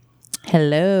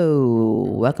Hello.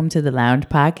 Welcome to the Lounge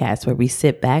Podcast, where we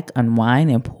sit back, unwind,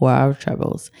 and pour our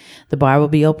troubles. The bar will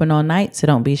be open all night, so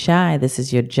don't be shy. This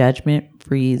is your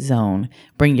judgment-free zone.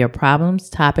 Bring your problems,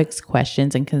 topics,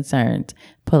 questions, and concerns.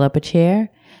 Pull up a chair.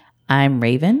 I'm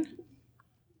Raven.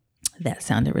 That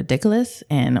sounded ridiculous.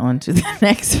 And on to the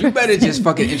next You better just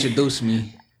fucking introduce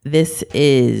me. This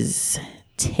is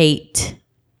Tate.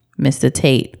 Mr.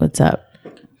 Tate, what's up?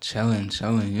 Chilling,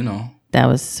 you know. That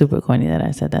was super corny that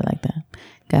I said that like that.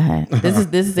 Go ahead. This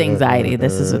is anxiety.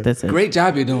 This is what this is. Great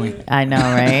job you're doing. I know,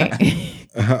 right?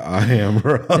 I am,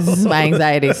 bro. This is my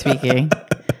anxiety speaking.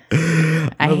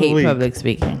 I hate public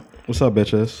speaking. What's up,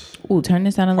 bitches? Ooh, turn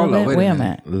this down a little bit. Where I'm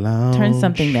at. Turn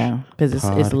something down because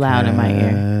it's loud in my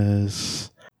ear.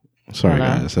 Sorry,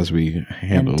 Hello? guys, as we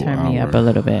handle And turn me up a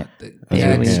little bit.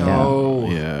 There we go.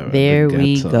 Yeah, There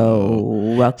we go.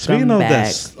 Welcome Speaking of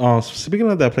back.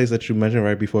 speaking of that place that you mentioned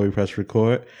right before we press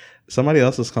record, somebody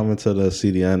else is coming to the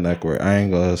CDN network. I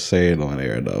ain't gonna say it on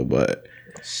air though, but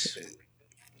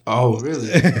Oh, really?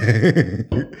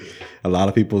 a lot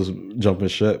of people's jumping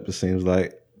ship. It seems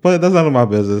like, but that's none of my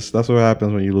business. That's what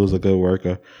happens when you lose a good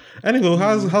worker. Anywho,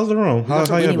 how's the room? How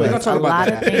you Anyways, been? a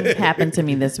lot of things happened to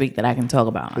me this week that I can talk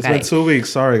about. It's been 2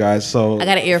 weeks. Sorry, guys. So I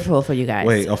got an earful for you guys.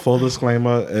 wait, a full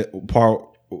disclaimer.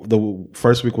 The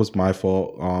first week was my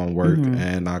fault on work,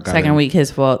 and I got Second week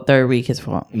his fault. Third week his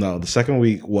fault. No, the second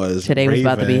week was Today was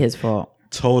about to be Raven his fault.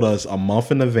 Told us a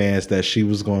month in advance that she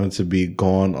was going to be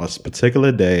gone a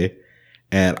particular day,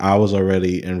 and I was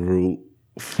already en route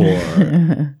for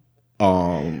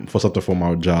something for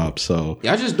my job. So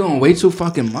Y'all just doing way too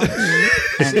fucking much.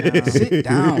 Sit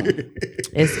down.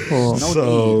 It's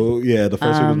cool. yeah, the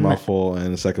first week was my fault,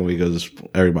 and the second week was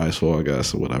everybody's fault, I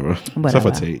guess, or whatever. Except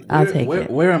for Tate. I'll take it.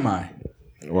 Where am I?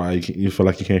 Why you feel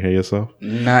like you can't hear yourself?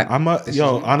 Not.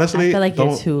 Honestly, I feel like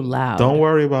you're too loud. Don't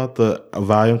worry about the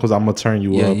volume because I'm gonna turn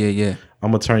you up. Yeah.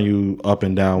 I'm gonna turn you up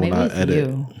and down Maybe when I it's edit.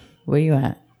 you. Where you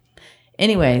at?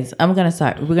 Anyways, we're gonna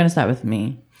start with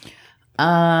me.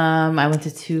 I went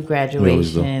to 2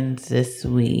 graduations this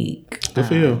week. Good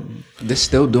for you. They're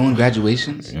still doing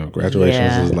graduations?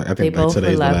 Graduations is like I think like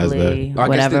today's the last day. Oh, I guess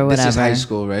whatever. This is high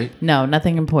school, right? No,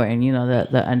 nothing important. You know,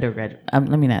 the undergraduate.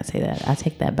 Let me not say that. I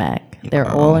take that back. They're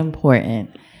all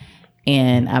important,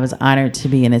 and I was honored to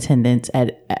be in attendance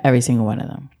at every single one of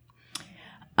them.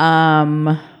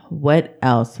 What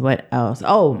else?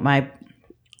 Oh,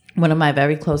 one of my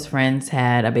very close friends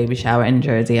had a baby shower in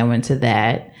Jersey. I went to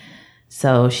that.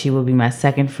 So she will be my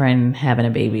second friend having a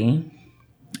baby.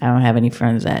 I don't have any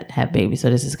friends that have babies, so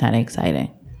this is kind of exciting.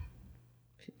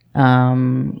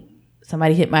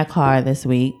 Somebody hit my car this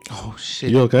week. Oh, shit.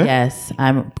 You okay? Yes,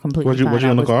 I'm completely fine. Was you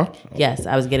in the car? Yes,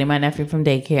 I was getting my nephew from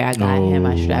daycare. I got him.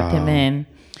 I strapped him in.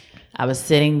 I was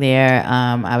sitting there.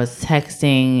 I was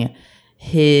texting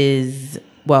she's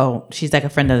like a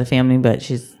friend of the family, but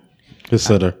she's... His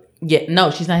sitter. Yeah, no,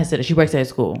 she's not his sister. She works at his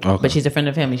school, but she's a friend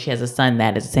of the family. She has a son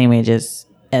that is the same age as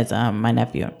my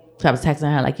nephew. So I was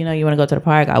texting her like, you want to go to the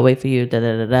park? I'll wait for you. Da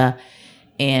da da da.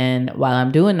 And while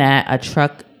I'm doing that, a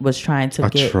truck was trying to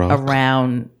get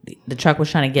around. The truck was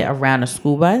trying to get around a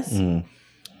school bus, and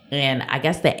I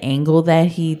guess the angle that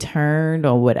he turned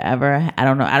or whatever, I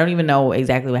don't know. I don't even know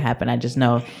exactly what happened. I just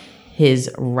know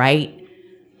his right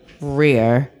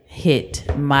rear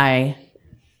hit my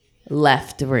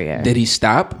left rear. Did he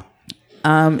stop?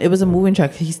 It was a moving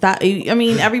truck. He stopped. I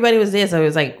mean, everybody was there, so it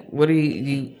was like, "What are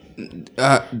you?" He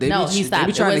stopped. They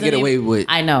be trying to get away with.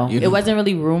 I know. It wasn't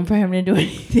really room for him to do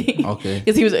anything. Okay.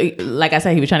 Because he was, like I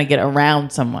said, he was trying to get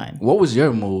around someone. What was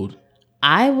your mood?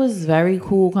 I was very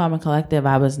cool, calm, and collective.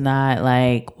 I was not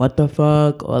like, "What the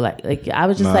fuck?" or like I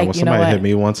was just like, when you know what? somebody hit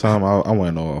me one time, I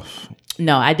went off.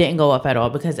 No, I didn't go off at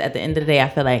all because at the end of the day, I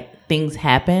feel like things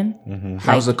happen. Mm-hmm.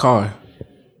 How's the car?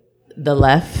 The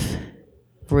left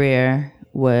rear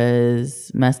was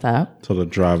messed up. So the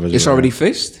driver. It's already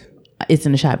fixed? It's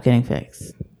in the shop getting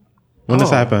fixed. When this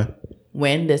happened?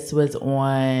 When this was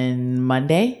on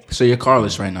Monday. So you're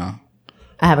carless right now?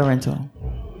 I have a rental.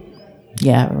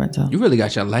 Yeah, I have a rental. You really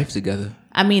got your life together.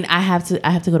 I mean, I have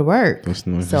to go to work.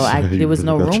 There was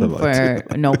no room for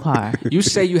no car. You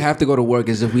say you have to go to work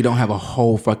as if we don't have a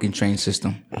whole fucking train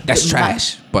system. That's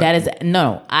trash. But that is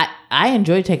no. I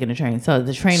enjoy taking the train, so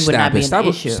the train would not be an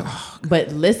issue. But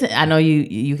listen, I know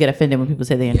you get offended when people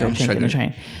say they enjoy taking the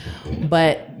train.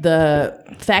 But the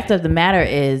fact of the matter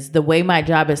is, the way my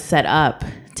job is set up,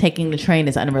 taking the train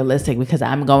is unrealistic because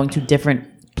I'm going to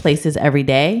different places every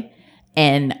day.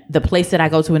 And the place that I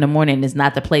go to in the morning is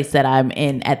not the place that I'm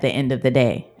in at the end of the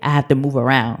day. I have to move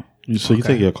around. So you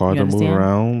take your car to move understand?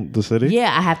 around the city?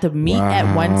 Yeah, I have to meet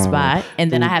at one spot,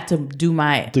 and then I have to do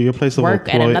my your place of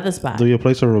work at another spot. Do your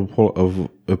place of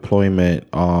employment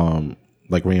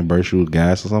like reimburse you with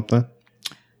gas or something?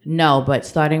 No, but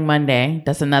starting Monday,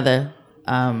 that's another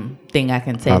thing I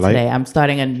can say today. I'm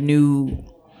starting a new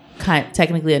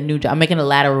technically a new job. I'm making a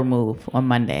lateral move on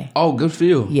Monday. Oh, good for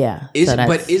you. Yeah.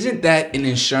 But isn't that an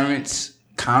insurance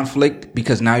conflict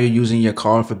because now you're using your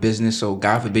car for business? So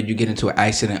God forbid you get into an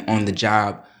accident on the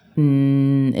job.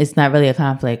 It's not really a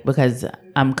conflict because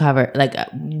I'm covered. Like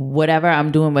whatever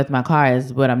I'm doing with my car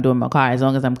is what I'm doing with my car. As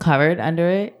long as I'm covered under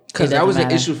it. Because that was an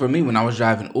issue for me when I was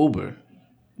driving Uber.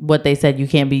 What they said, you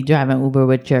can't be driving Uber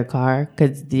with your car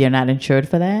because you're not insured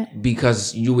for that?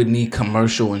 Because you would need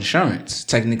commercial insurance.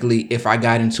 Technically, if I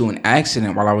got into an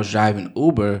accident while I was driving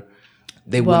Uber,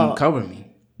 they wouldn't cover me.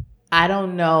 I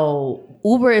don't know.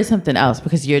 Uber is something else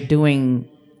because you're doing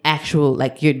actual,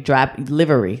 like you're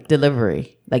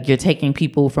delivery. Like you're taking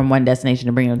people from one destination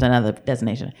and bringing them to another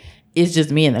destination. It's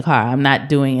just me in the car. I'm not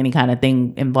doing any kind of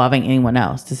thing involving anyone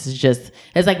else. This is just,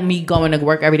 it's like me going to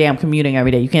work every day. I'm commuting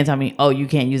every day. You can't tell me, oh, you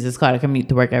can't use this car to commute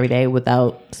to work every day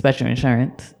without special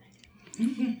insurance.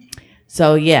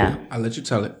 So, yeah. I'll let you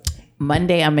tell it.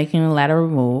 Monday, I'm making a lateral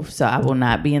move. So, I will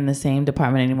not be in the same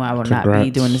department anymore. I will not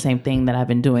be doing the same thing that I've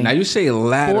been doing. Now, you say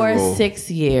lateral. For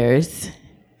 6 years.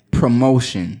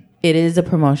 Promotion. It is a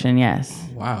promotion, yes.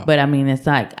 Wow. But I mean, it's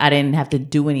like I didn't have to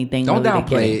do anything. Don't really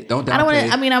downplay it. Don't downplay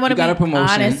it. I want to be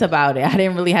honest about it. I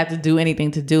didn't really have to do anything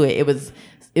to do it.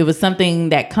 It was something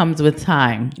that comes with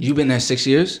time. You've been there 6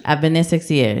 years? I've been there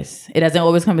 6 years. It doesn't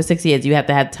always come with 6 years. You have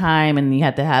to have time, and you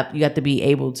have to be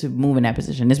able to move in that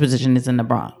position. This position is in the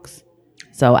Bronx,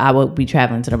 so I will be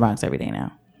traveling to the Bronx every day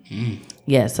now.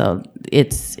 Yeah, so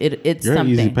it's your something.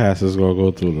 Easy Pass is gonna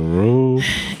go through the roof.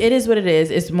 It is what it is.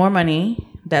 It's more money.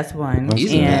 That's one. That's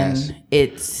Easy and Pass.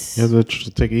 It's you have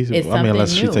to take easy. I mean,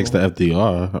 unless she takes the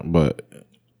FDR, but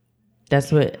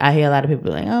that's what I hear. A lot of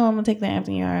people like, oh, I'm gonna take the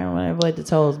FDR. I want to avoid the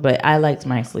tolls, but I liked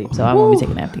my sleep, so I won't be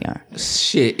taking the FDR.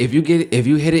 Shit, if you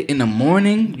hit it in the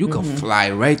morning, you can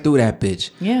fly right through that bitch.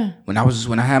 Yeah. When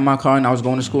I had my car and I was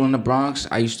going to school in the Bronx,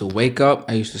 I used to wake up,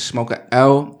 I used to smoke a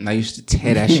L, and I used to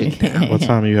tear that shit down. What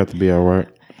time you have to be at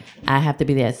work? I have to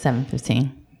be there at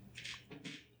 7:15.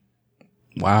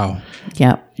 Wow.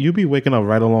 Yep. You be waking up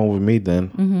right along with me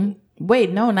then.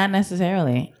 Wait, no, not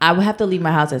necessarily. I would have to leave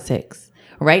my house at 6.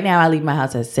 Right now, I leave my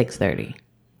house at 6:30.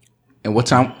 And what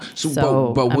time?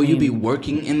 So, but will you be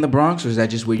working in the Bronx, or is that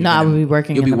just where you? No, I will be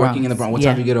working. You'll in be the working Bronx. in the Bronx. What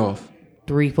time do you get off?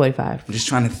 3:45. I'm just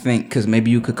trying to think, because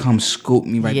maybe you could come scoop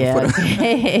me right before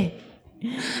the.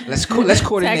 Let's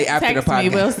coordinate after the podcast. Me,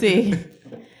 we'll see.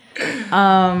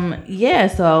 Yeah,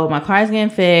 so my car's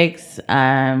getting fixed.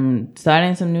 I'm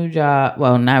starting some new job.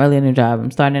 Well, not really a new job.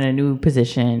 I'm starting a new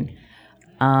position.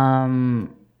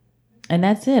 And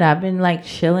that's it. I've been like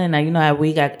chilling. At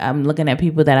week I'm looking at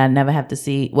people that I never have to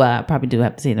see. Well, I probably do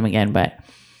have to see them again, but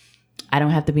I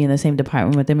don't have to be in the same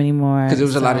department with them anymore. Because there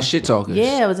was a lot of shit talkers.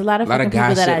 Yeah, it was a lot of fucking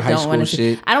people that I don't want to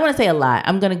see. I don't want to say a lot.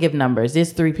 I'm going to give numbers.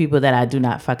 There's 3 people that I do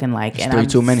not fucking like. It's and 3 I'm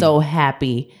too many. So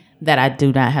happy that I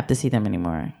do not have to see them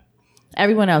anymore.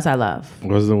 Everyone else I love.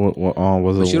 Was it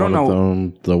one of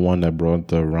them the one that brought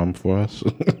the rum for us?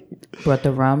 Brought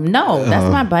the rum? No,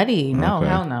 that's my buddy. No, okay.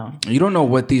 Hell no. You don't know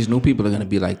what these new people are going to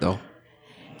be like, though.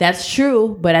 That's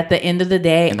true, but at the end of the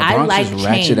day, And the I Bronx like is change.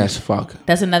 ratchet as fuck.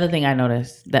 That's another thing I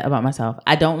noticed about myself.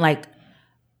 I don't like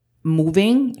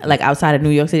moving like outside of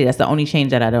New York City. That's the only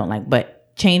change that I don't like.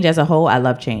 But change as a whole, I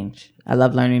love change. I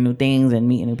love learning new things and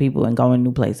meeting new people and going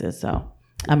new places. So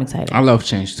I'm excited. I love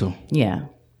change too. Yeah.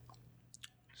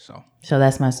 So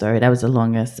that's my story. That was the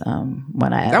longest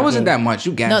one I ever That wasn't gave. that much.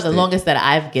 You gassed No, the it. longest that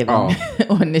I've given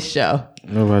on this show.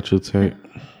 What about you, Tate?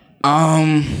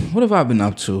 What have I been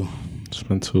up to? It's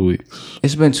been 2 weeks.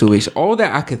 It's been 2 weeks. All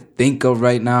that I could think of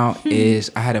right now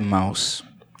is I had a mouse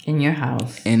In your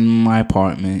house. in my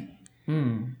apartment.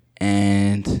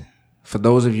 And for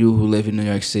those of you who live in New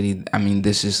York City, I mean,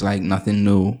 this is like nothing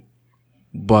new.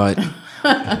 But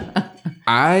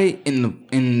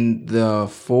in the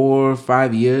 4 or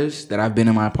 5 years that I've been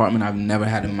in my apartment, I've never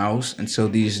had a mouse until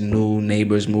these new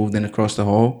neighbors moved in across the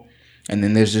hall. And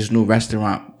then there's this new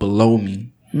restaurant below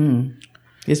me.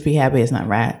 Just be happy it's not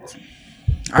rats.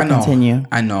 I know. Continue.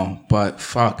 I know, but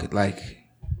fuck, like,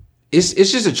 it's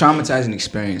just a traumatizing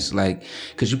experience, like,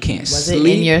 because you can't Was sleep.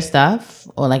 it in your stuff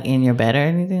or like in your bed or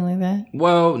anything like that?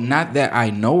 Well, not that I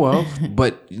know of,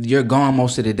 but you're gone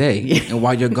most of the day. And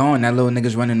while you're gone, that little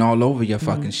nigga's running all over your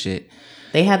fucking shit.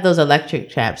 They have those electric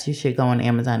traps. You should go on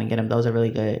Amazon and get them. Those are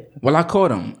really good. Well, I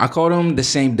caught him. I caught him the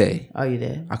same day. Oh, you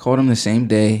did? I caught him the same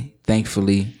day,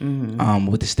 thankfully,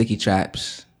 with the sticky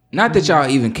traps. Not that y'all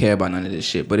even care about none of this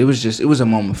shit, but it was a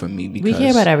moment for me because we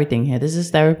care about everything here. This is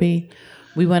therapy.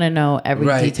 We want to know every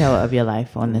detail of your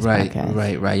life on this podcast.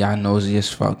 Right. Y'all nosy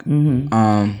as fuck.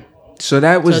 So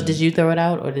that was. So did you throw it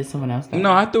out or did someone else?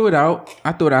 No, I threw it out.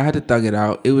 I had to thug it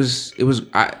out. It was.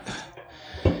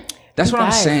 That's what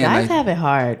I'm saying. Guys have it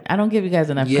hard. I don't give you guys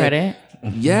enough credit.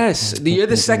 Yes, you're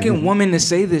the second woman to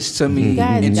say this to me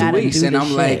in 2 weeks, and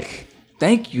I'm like,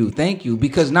 thank you,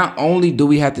 because not only do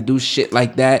we have to do shit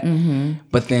like that,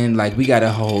 but then like we gotta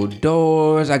hold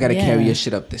doors. I gotta carry your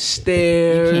shit up the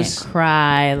stairs. You can't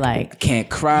cry, can't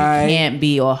cry. You can't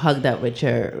be all hugged up with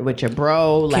your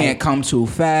bro. Can't come too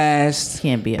fast.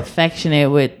 Can't be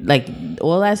affectionate with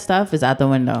all that stuff is out the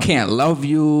window. Can't love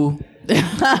you.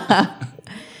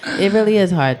 It really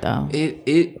is hard though.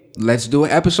 Let's do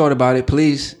an episode about it,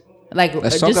 please.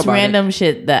 Let's just random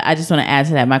shit that I just want to add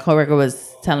to that. My coworker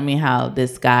was telling me how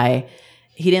this guy,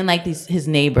 he didn't like his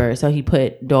neighbor, so he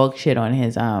put dog shit on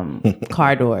his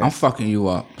car doors. I'm fucking you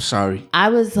up. Sorry. I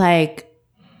was like,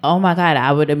 oh my God,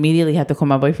 I would immediately have to call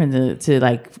my boyfriend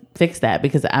to fix that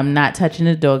because I'm not touching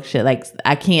the dog shit.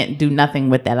 I can't do nothing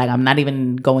with that. I'm not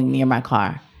even going near my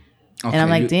car. Okay, and I'm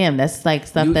like, damn, that's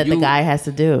stuff that the guy has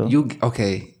to do.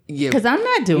 Yeah, because I'm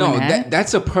not doing that.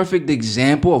 That's a perfect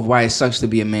example of why it sucks to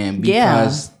be a man.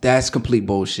 Because that's complete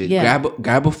bullshit. Yeah.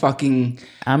 Grab a fucking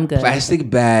plastic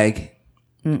bag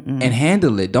and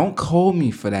handle it. Don't call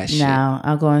me for that shit. No,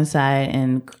 I'll go inside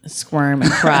and squirm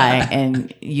and cry,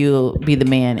 and you'll be the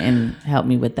man and help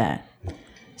me with that.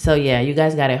 So yeah, you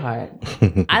guys got it hard.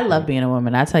 I love being a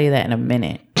woman. I'll tell you that in a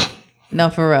minute. No,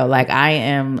 for real. I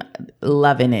am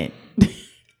loving it.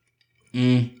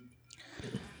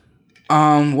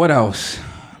 What else?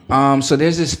 So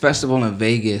there's this festival in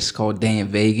Vegas called Day in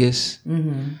Vegas.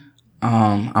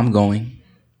 I'm going.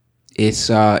 It's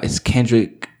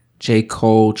Kendrick, J.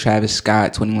 Cole, Travis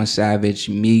Scott, 21 Savage,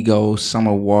 Migos,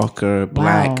 Summer Walker,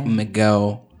 Black,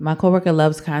 Miguel. My coworker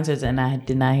loves concerts, and I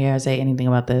did not hear her say anything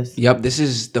about this. Yep, this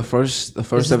is the first of its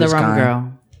kind. This is the rum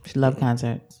girl. She loves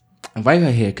concerts. Invite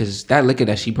her here because that liquor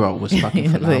that she brought was fucking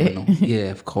phenomenal.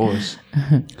 Yeah, of course.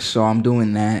 So I'm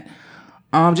doing that.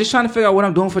 I'm just trying to figure out what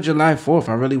I'm doing for July 4th.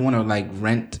 I really want to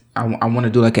rent. I want to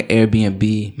do an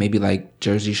Airbnb, maybe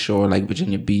Jersey Shore,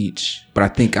 Virginia Beach. But I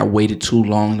think I waited too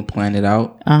long to plan it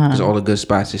out because all the good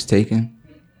spots is taken.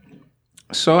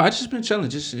 So I just been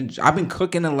chilling. I've been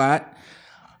cooking a lot.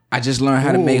 I just learned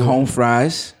how to make home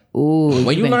fries. Ooh,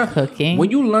 when you learn cooking,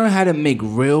 when you learn how to make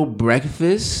real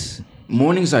breakfast,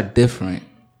 mornings are different.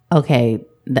 Okay.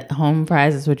 Home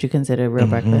fries is what you consider real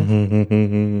breakfast?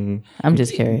 I'm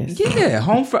just curious. Yeah,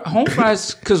 home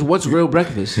fries, because what's real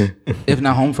breakfast if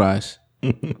not home fries?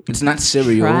 It's not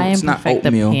cereal. It's not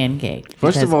oatmeal. Pancake.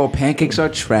 First of all, pancakes are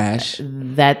trash.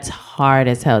 That's hard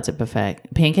as hell to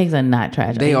perfect. Pancakes are not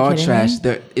trash. They are trash.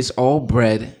 It's all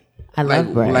bread. I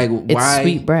love bread. It's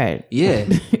sweet bread. Yeah,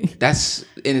 that's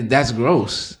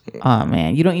gross. Oh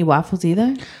man, you don't eat waffles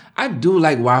either? I do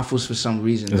like waffles for some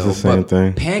reason, though. It's the same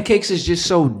thing. Pancakes is just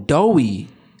so doughy.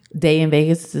 Day in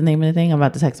Vegas is the name of the thing? I'm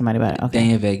about to text somebody about it. Okay. Day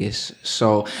in Vegas.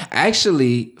 So,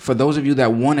 actually, for those of you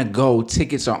that want to go,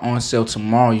 tickets are on sale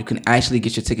tomorrow. You can actually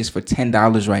get your tickets for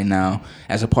 $10 right now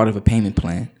as a part of a payment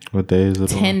plan. What day is it?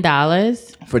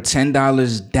 $10? For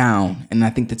 $10 down. And I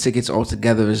think the tickets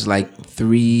altogether is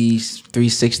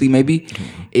 $360 maybe.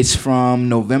 It's from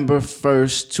November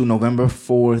 1st to November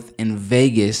 4th in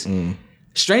Vegas.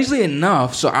 Strangely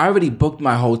enough, so I already booked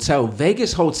my hotel.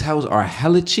 Vegas hotels are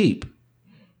hella cheap.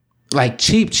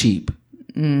 Cheap.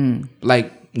 You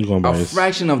gonna buy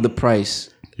fraction of the price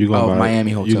of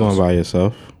Miami hotels. You going by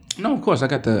yourself? No, of course. I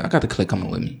got the clique coming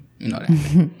with me. You know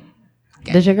that.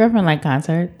 Does your girlfriend like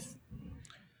concerts?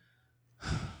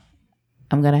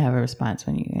 I'm going to have a response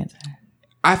when you answer.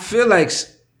 I feel like...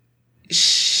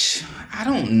 I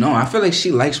don't know. I feel like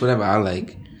she likes whatever I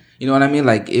like. You know what I mean?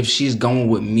 If she's going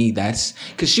with me, that's...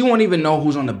 Because she won't even know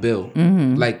who's on the bill.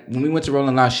 When we went to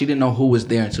Rolling Loud, she didn't know who was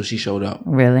there until she showed up.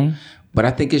 Really? But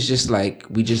I think it's just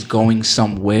we just going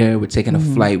somewhere. We're taking a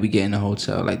flight. We get in a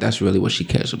hotel. That's really what she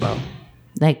cares about.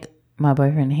 My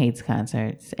boyfriend hates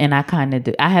concerts. And I kind of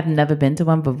do. I have never been to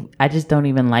one, but I just don't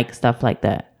even like stuff like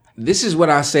that. This is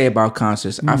what I say about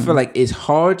concerts. I feel like it's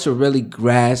hard to really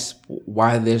grasp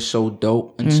why they're so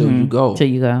dope until you go. Until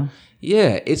you go.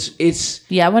 Yeah, it's.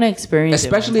 Yeah, I want to experience.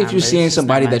 Especially if you're seeing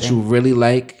somebody that you really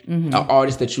like, an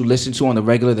artist that you listen to on the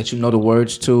regular, that you know the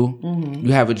words to.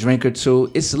 You have a drink or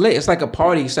two. It's lit. It's like a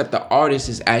party, except the artist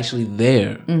is actually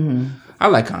there. I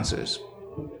like concerts.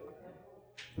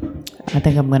 I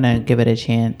think I'm gonna give it a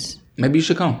chance. Maybe you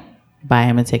should come. Buy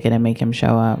him a ticket and make him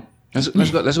show up. Let's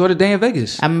go. Let's go to Day in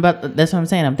Vegas. That's what I'm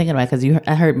saying. I'm thinking about because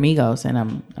I heard Migos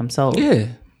and I'm sold. Yeah.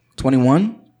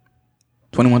 21.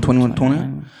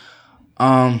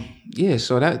 Yeah,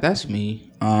 so that's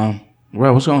me. Bro,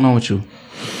 what's going on with you?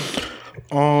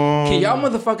 Can y'all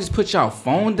motherfuckers put y'all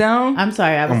phone down? I'm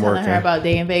sorry, I was telling her about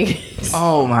Day in Vegas.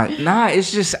 Oh my,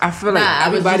 it's just I feel like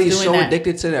everybody's so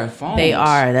addicted to their phones. They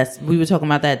are. We were talking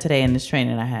about that today in this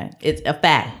training I had. It's a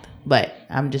fact, but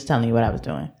I'm just telling you what I was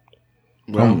doing.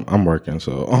 I'm working,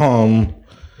 so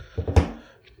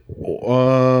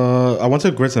I went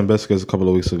to Grits and Biscuits a couple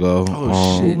of weeks ago.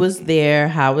 Who was there?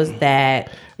 How was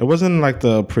that? It wasn't like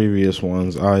the previous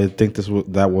ones. I think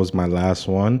that was my last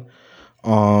one.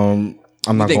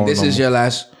 I'm not going. This is your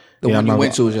last. The one you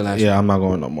went to was your last. Yeah, I'm not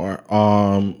going no more.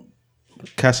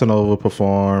 Casanova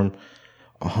performed.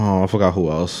 I forgot who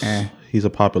else. He's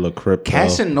a popular Crip.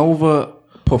 Casanova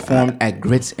performed at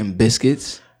Grits and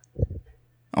Biscuits.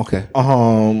 Okay.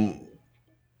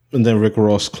 And then Rick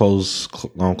Ross closed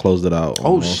it out. Almost.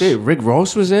 Oh shit, Rick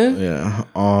Ross was there? Yeah.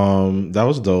 That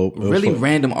was dope. Really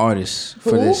random artists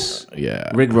for this.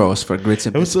 Yeah. Rick Ross for Grits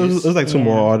and Biscuits. It was like two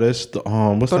more artists.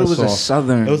 What's that it was song? a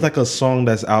southern. It was like a song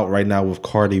that's out right now with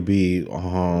Cardi B.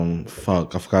 I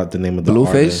forgot the name of the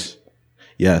artist.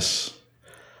 Yes.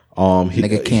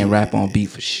 Nigga can't rap on beat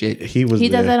for shit. He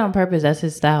does that on purpose. That's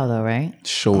his style, though, right?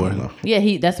 Sure.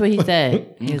 Yeah, that's what he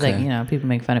said. He was like, people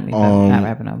make fun of me for not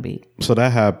rapping on beat. So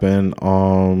that happened.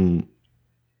 And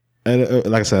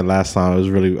like I said last time,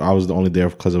 I was only there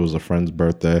because it was a friend's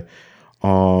birthday.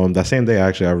 That same day,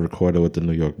 actually, I recorded with the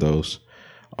New York Dose.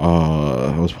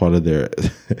 I was part of their.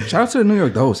 Shout out to the New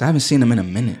York Dose. I haven't seen them in a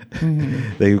minute.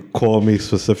 Mm-hmm. They called me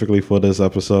specifically for this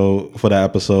episode. For that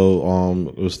episode,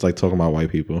 it was like talking about white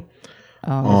people.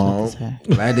 Oh, I was about to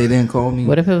say. Glad they didn't call me.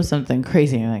 What if it was something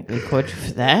crazy and like they called you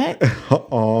for that?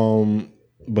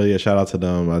 But yeah, shout out to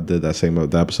them. I did that same.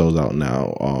 The episode's out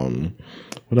now.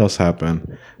 What else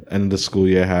happened? And the school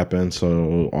year happened.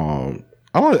 So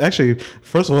I want actually.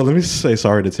 First of all, let me say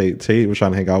sorry to Tate. Tate was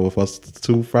trying to hang out with us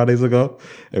 2 Fridays ago,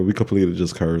 and we completely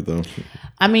just curved them.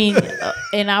 I mean,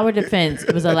 in our defense,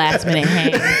 it was a last minute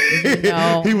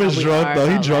hang. He was drunk though.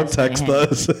 He drunk texted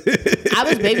us. I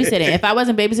was babysitting. If I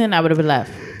wasn't babysitting, I would have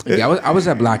left. Yeah, I was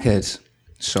at Blockheads.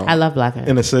 So I love Blockheads.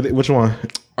 In the city. Which one?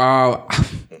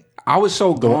 I was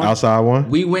so gone. The outside one?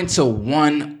 We went to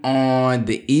one on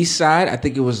the east side. I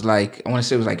think it was like, I want to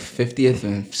say it was like 50th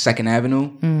and 2nd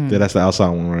Avenue. Yeah, that's the outside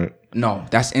one, right? No,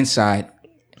 that's inside.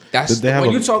 That's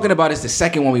what you're talking about is the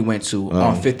second one we went to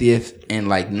on 50th and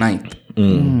like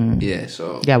 9th. Yeah,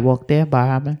 so. Yeah, walk there, bar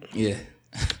hopping. Yeah.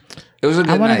 It was a good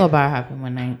night. I want to go bar hopping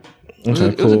one night. It was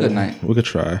a good night. We could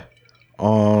try.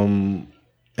 And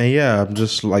yeah, I'm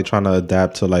just like trying to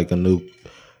adapt to like a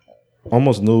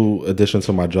almost new addition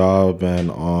to my job,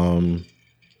 and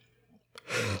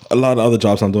a lot of other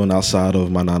jobs I'm doing outside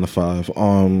of my 9 to 5.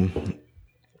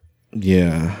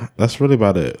 Yeah, that's really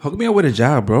about it. Hook me up with a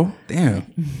job, bro. Damn.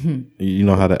 You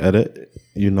know how to edit?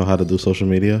 You know how to do social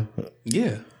media?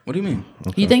 Yeah. What do you mean?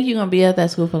 Okay. You think you're gonna be at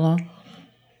that school for long?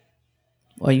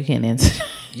 Or you can't answer?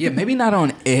 Yeah, maybe not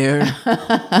on air.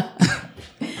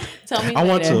 Tell me I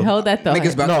want to hold that thought.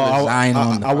 Niggas about to resign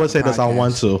on the I would say this. I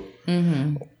want to.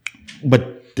 Mm-hmm.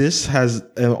 But this has,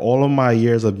 in all of my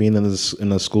years of being in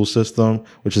the school system,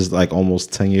 which is like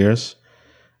almost 10 years,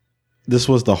 this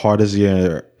was the hardest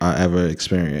year I ever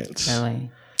experienced.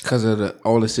 Really? Because of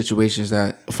all the situations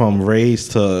that... From race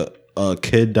to a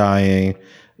kid dying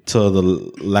to the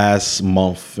last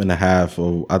month and a half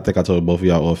of, I think I told both of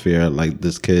y'all off here, like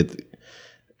this kid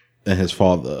and his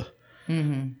father.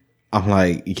 Mm-hmm. I'm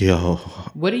like, yo.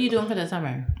 What are you doing for the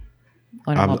summer?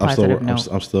 I'm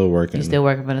still working. You still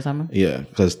working for the summer? Yeah,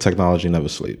 because technology never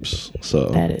sleeps. So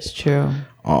that is true.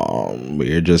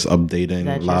 We're just updating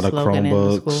a lot of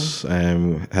Chromebooks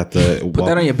and have to put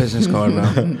that on your business card,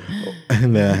 bro.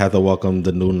 And then have to welcome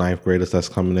the new 9th graders that's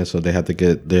coming in, so they have to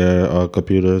get their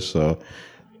computers. So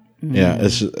yeah,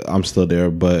 I'm still there,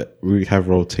 but we have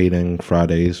rotating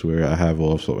Fridays where I have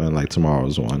off, and like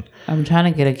tomorrow's one. I'm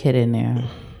trying to get a kid in there.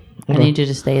 I need you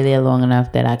to stay there long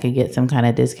enough that I could get some kind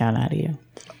of discount out of you.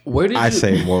 Where did I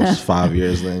say most 5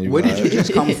 years then. Where did you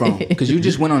just come from? Because you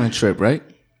just went on a trip, right?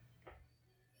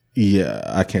 Yeah,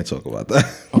 I can't talk about that.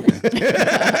 Okay.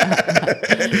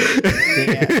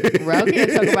 Ro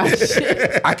can't talk about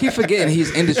shit. I keep forgetting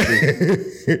he's industry.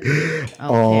 Okay,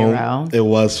 Ro. It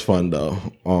was fun though.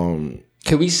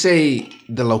 Can we say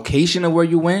the location of where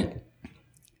you went?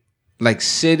 Like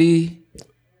city?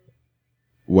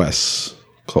 West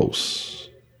Coast.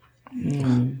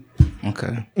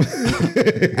 Okay.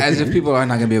 As if people are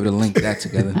not going to be able to link that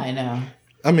together. I know.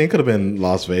 I mean, it could have been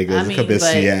Las Vegas. It could have been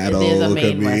Seattle. It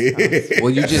could be.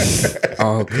 Well, you just.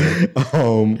 Oh, okay.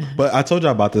 But I told you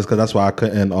about this because that's why I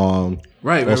couldn't.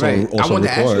 Right. I wanted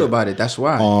to ask you about it. That's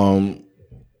why.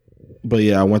 But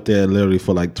yeah, I went there literally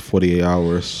for like 48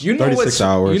 hours. 36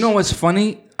 hours. You know what's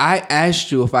funny? I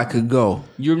asked you if I could go.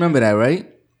 You remember that, right?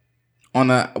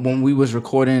 When we was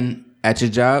recording at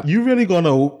your job. You really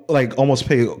gonna like almost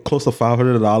pay close to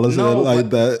 $500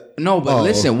 that? No, but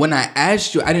listen, when I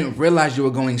asked you, I didn't realize you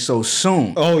were going so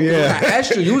soon. Oh yeah, when I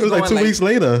asked you, was like 2 weeks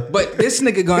later. But this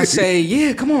nigga gonna say,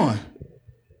 "Yeah, come on."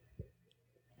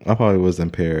 I probably was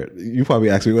impaired. You probably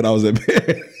asked me when I was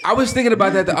impaired. I was thinking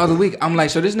about that the other week. I'm like,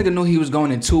 so this nigga knew he was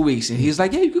going in 2 weeks, and he's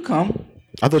like, "Yeah, you could come."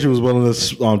 I thought you was willing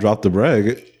to drop the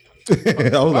bread.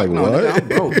 I was like, no, what? Nigga, I'm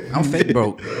broke. I'm fake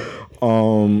broke.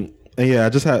 And yeah, I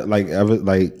just had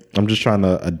I'm just trying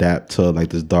to adapt to like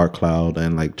this dark cloud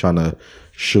and like trying to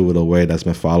shoo it away that's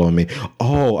been following me.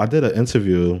 Oh, I did an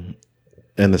interview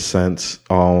in a sense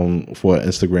for an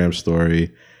Instagram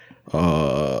story.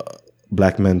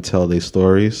 Black Men Tell Their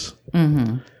Stories.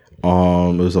 Mm-hmm.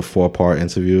 It was a 4-part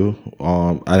interview.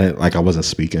 I wasn't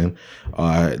speaking.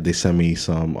 They sent me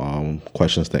some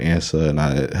questions to answer, and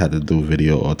I had to do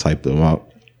video or type them up.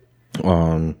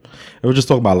 It was just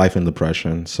talking about life and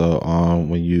depression. So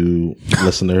when you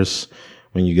listeners,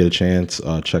 when you get a chance,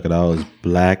 check it out. It's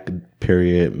Black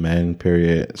Men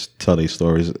Tell Their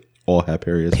Stories. All have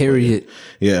periods. Period.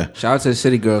 Yeah. Shout out to the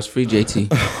City Girls. Free JT.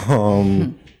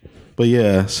 But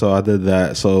yeah, so I did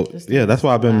that. So yeah, that's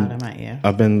why I've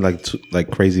been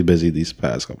like crazy busy these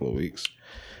past couple of weeks,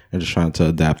 and just trying to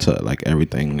adapt to like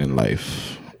everything in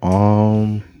life.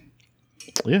 Yeah.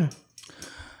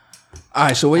 All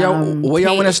right, so where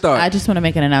y'all want to start? I just want to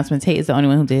make an announcement. Tate is the only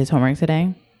one who did his homework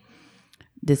today.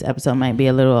 This episode might be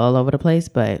a little all over the place,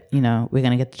 but we're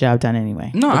gonna get the job done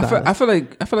anyway. No, I feel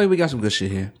like we got some good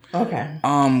shit here. Okay.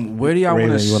 Where do y'all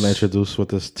want to? You want to introduce what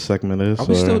this segment is? Are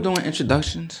we still doing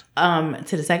introductions? To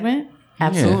the segment?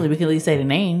 Absolutely. Yeah. We can at least say the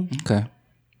name. Okay.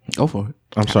 Go for it.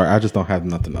 I'm sorry, I just don't have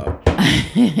nothing up.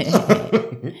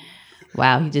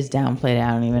 Wow, he just downplayed it. I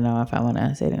don't even know if I want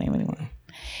to say the name anymore.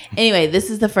 Anyway,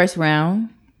 this is the first round.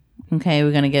 Okay,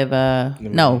 we're gonna give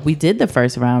we did the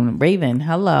first round. Raven,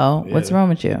 hello. Yeah. What's wrong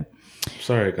with you?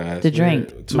 Sorry, guys. The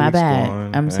drink. My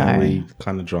bad. I'm sorry. We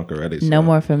kind of drunk already. So. No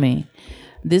more for me.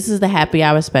 This is the happy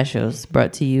hour specials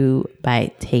brought to you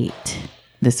by Tate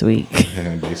this week.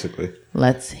 Yeah, basically.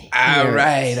 Let's hear All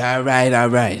right. All right.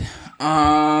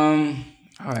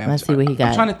 Let's see what he got.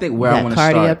 I'm trying to think where I want to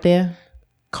Cardi start. up there?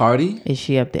 Cardi? Is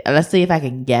she up there? Let's see if I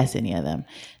can guess any of them.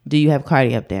 Do you have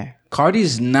Cardi up there?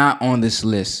 Cardi's not on this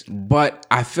list, but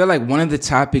I feel like one of the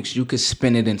topics you could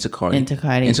spin it into Cardi. Into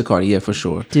Cardi, yeah, for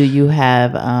sure. Do you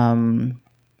have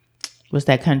what's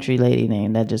that country lady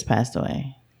name that just passed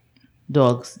away?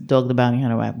 Dog the Bounty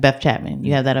Hunter wife, Beth Chapman.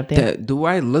 You have that up there? Do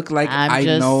I look like I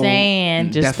know?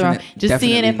 I'm just saying, just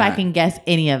seeing if not. I can guess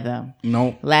any of them.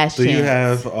 No. Last do chance. You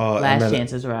have last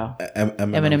chance as well.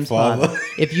 Eminem's father.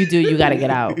 If you do, you got to get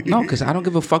out. No, because I don't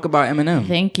give a fuck about Eminem.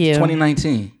 Thank you. It's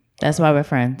 2019. That's why we're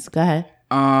friends. Go ahead.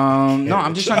 No,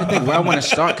 I'm just trying to think where I want to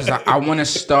start because I want to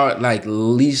start like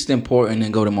least important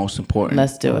and go to most important.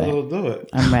 Let's do it. We'll do it.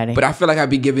 I'm ready. But I feel like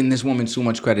I'd be giving this woman too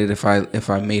much credit if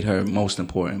I made her most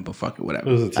important. But fuck it, whatever.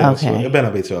 It was a Taylor Swift. It better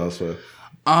not be Taylor Swift.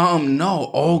 No,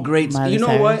 all great. You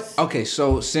know what? Okay,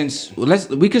 so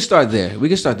we could start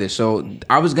there. So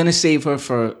I was gonna save her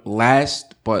for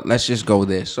last, but let's just go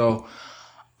there. So,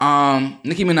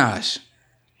 Nicki Minaj.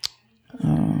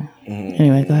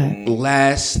 Anyway, go ahead.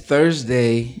 Last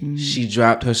Thursday, she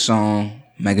dropped her song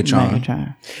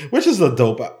Megatron, which is a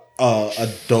dope.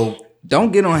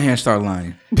 Don't get on here and start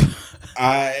lying.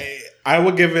 I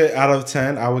would give it out of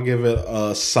 10. I would give it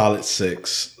a solid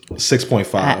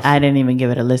 6.5. I didn't even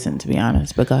give it a listen, to be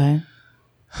honest. But go ahead.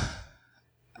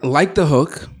 Like the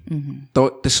hook. Mm-hmm.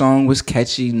 Thought the song was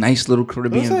catchy, nice little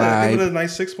Caribbean vibe. I give it a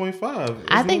nice 6.5.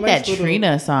 I think that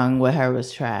Trina song with her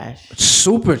was trash.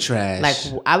 Super trash. Like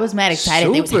I was mad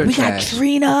excited. They was like, we got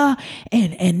Trina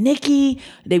and Nicki.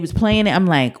 They was playing it. I'm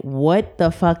like, what the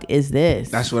fuck is this?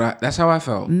 That's how I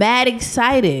felt. Mad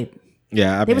excited.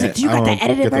 Yeah, they was like, do you got the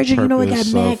edited version? You know, it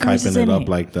got mad curses in it.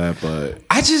 Like that, but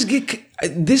I just get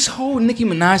this whole Nicki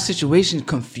Minaj situation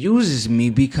confuses me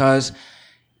because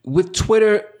with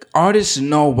Twitter, artists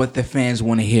know what the fans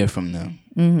want to hear from them.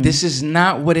 Mm-hmm. This is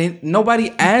not nobody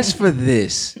asked for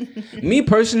this. Me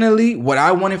personally, what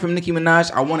I wanted from Nicki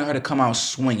Minaj, I wanted her to come out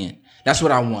swinging. That's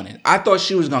what I wanted. I thought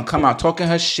she was going to come out talking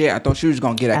her shit. I thought she was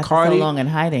going to get at Cardi. After so long in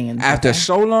hiding. After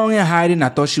so long in hiding, I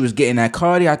thought she was getting at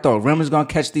Cardi. I thought Rim was going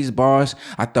to catch these bars.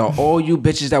 I thought all you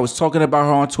bitches that was talking about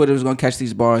her on Twitter was going to catch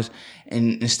these bars.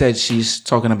 And instead, she's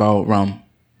talking about Rum.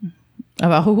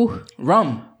 About who?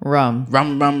 Rum. Rum.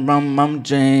 I'm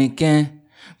drinking.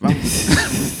 Rum.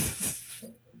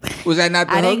 Was that not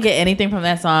the hook? Didn't get anything from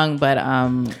that song, but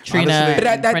Trina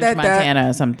and French Montana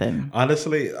or something.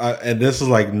 Honestly, and this is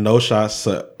like no shots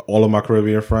to all of my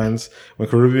Caribbean friends. When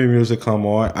Caribbean music come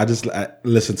on, I just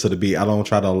listen to the beat. I don't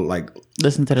try to like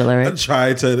listen to the lyrics.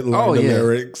 Try to learn the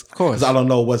lyrics. Of course. 'Cause I don't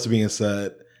know what's being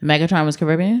said. Megatron was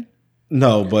Caribbean?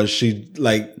 No, but she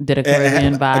like did a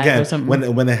Caribbean vibe again, or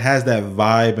something. When it has that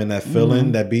vibe and that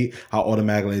feeling, that beat, I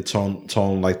automatically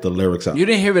tone like the lyrics out. You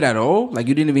didn't hear it at all? Like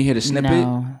you didn't even hear the snippet?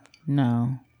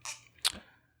 No.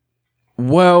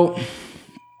 Well,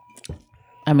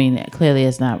 I mean, clearly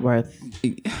it's not worth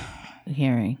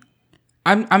hearing.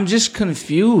 I'm just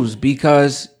confused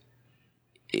because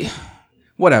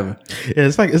whatever. Yeah,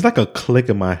 it's like a click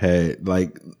in my head.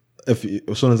 Like as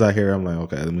soon as I hear it, I'm like,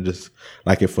 okay, let me just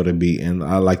like it for the beat, and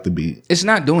I like the beat. It's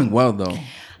not doing well though.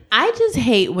 I just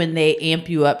hate when they amp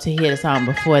you up to hear the song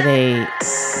before they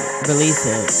release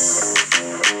it.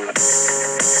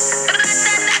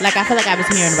 Like, I feel like I was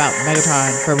hearing about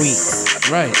Megatron for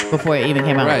weeks. Right. Before it even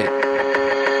came out. Right.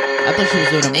 I thought she was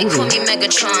doing a movie. They call me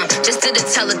Megatron, just did a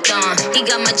telethon. He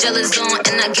got my jealous on,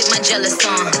 and I get my jealous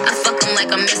on. I fuck him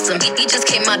like I miss him. He just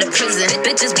came out of prison.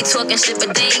 Bitches be talking shit,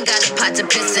 but they ain't got a pot to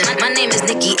piss in. My name is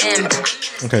Nicki M.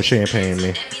 Okay, she ain't paying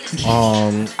me.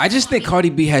 I just think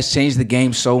Cardi B has changed the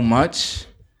game so much.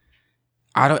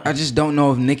 I just don't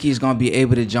know if Nicki's gonna be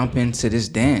able to jump into this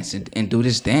dance and do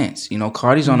this dance. You know,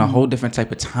 Cardi's on a whole different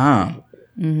type of time.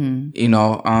 Mm-hmm. You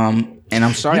know, and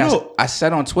I'm sorry, I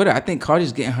said on Twitter, I think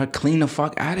Cardi's getting her clean the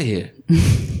fuck out of here.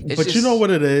 But you know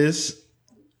what it is?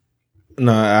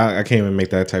 No, I can't even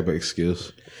make that type of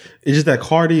excuse. It's just that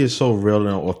Cardi is so real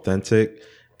and authentic,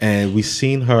 and we've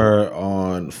seen her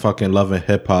on fucking Love and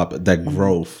Hip Hop, that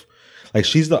growth. Like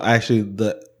she's the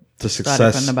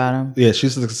success from the bottom. Yeah,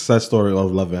 she's the success story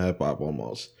of Love and Hip Hop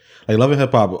almost. Like Love and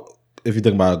Hip Hop, if you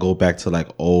think about it, go back to like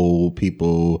old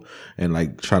people and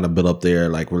like trying to build up their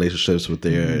like relationships with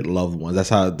their loved ones. That's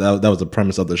how that was the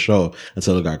premise of the show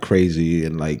until it got crazy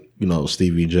and like, you know,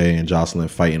 Stevie J and Jocelyn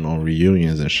fighting on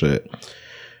reunions and shit.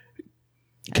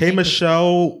 K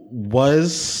Michelle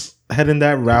was heading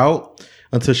that route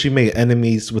until she made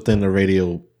enemies within the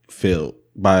radio field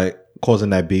by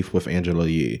causing that beef with Angela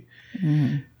Yee.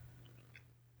 Mm-hmm.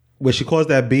 When she caused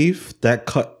that beef, that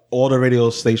cut all the radio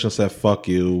stations said, "Fuck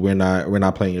you, we're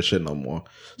not playing your shit no more."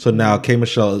 So now K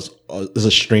Michelle is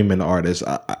a streaming artist.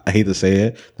 I hate to say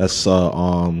it. That's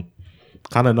kind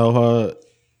of know her,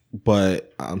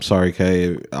 but I'm sorry,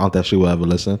 K. I don't think she will ever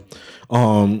listen.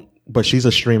 But she's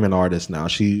a streaming artist now.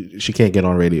 She can't get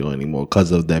on radio anymore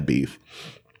because of that beef.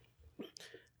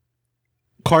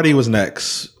 Cardi was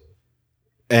next,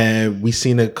 and we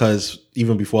seen it because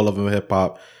even before Love and Hip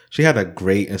Hop, she had a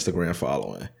great Instagram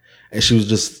following, and she was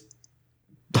just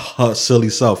her silly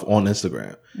self on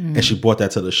Instagram, and she brought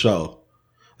that to the show.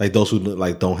 Like those who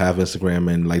like don't have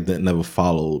Instagram and like never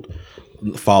followed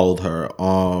her.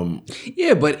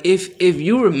 Yeah, but if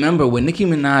you remember when Nicki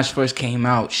Minaj first came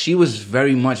out, she was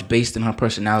very much based in her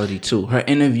personality too. Her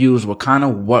interviews were kind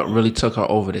of what really took her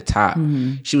over the top.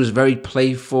 She was very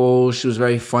playful. She was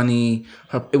very funny.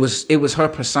 It was her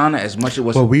persona as much as it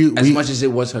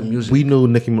was her music. We knew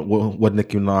what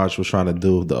Nicki Minaj was trying to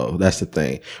do, though. That's the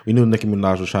thing. We knew Nicki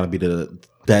Minaj was trying to be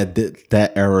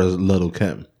that era's Lil'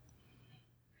 Kim.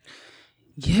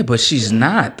 Yeah, but she's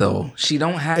not though. She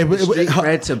don't have the street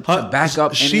cred to back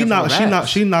up. She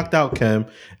knocked out Kim.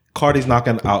 Cardi's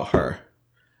knocking out her.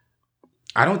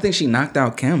 I don't think she knocked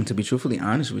out Kim. To be truthfully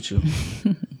honest with you,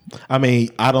 I mean,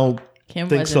 I don't. Kim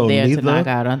think wasn't so there neither. to knock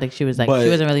out. I don't think she was like she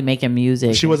wasn't really making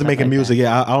music. She wasn't making music. That.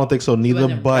 Yeah, I don't think so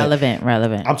neither. But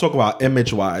relevant. I'm talking about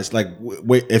image wise. Like,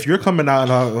 if you're coming out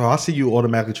and I see you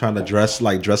automatically trying to dress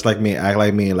like me, act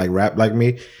like me, and like rap like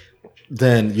me,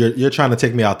 then you're trying to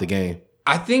take me out the game.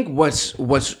 I think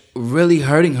what's really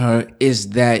hurting her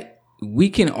is that we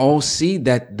can all see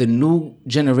that the new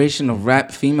generation of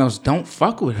rap females don't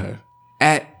fuck with her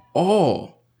at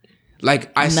all.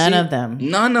 Like none of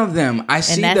them. I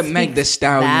see the Meg Thee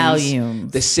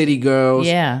Stallions, the City Girls,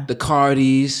 the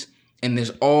Cardis, and there's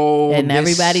all and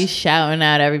everybody's shouting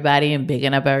out everybody and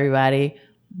bigging up everybody,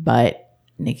 but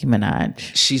Nicki Minaj,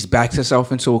 she's backed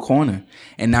herself into a corner,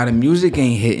 and now the music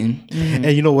ain't hitting. Mm-hmm.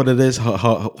 And you know what it is?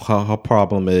 Her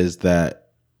problem is that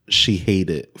she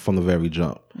hated from the very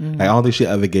jump. Mm-hmm. Like, I don't think she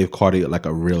ever gave Cardi like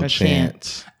a real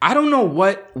chance. I don't know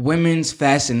what women's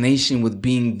fascination with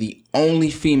being the only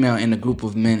female in a group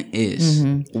of men is.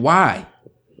 Mm-hmm. Why?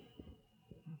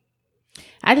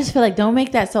 I just feel like don't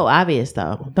make that so obvious,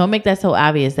 though. Don't make that so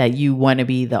obvious that you want to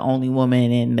be the only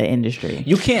woman in the industry.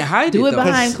 You can't hide Do it. it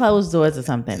behind closed doors or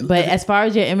something. But as far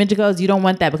as your image goes, you don't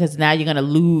want that because now you're going to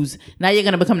lose. Now you're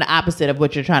going to become the opposite of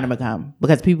what you're trying to become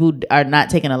because people are not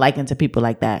taking a liking to people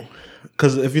like that.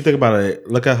 Because if you think about it,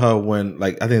 look at her when,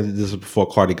 like, I think this is before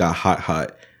Cardi got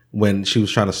hot when she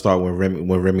was trying to start when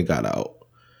Remy got out.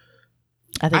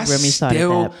 I think Remy started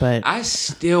that, but I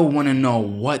still want to know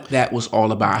what that was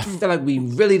all about. I feel like we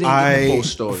really didn't get the full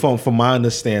story. From my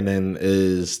understanding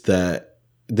is that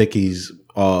Nicki's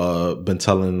been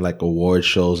telling like award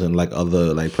shows and like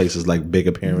other like places like big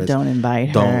appearances. Don't invite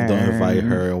her. Don't invite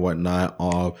her and whatnot.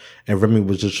 And Remy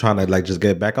was just trying to like just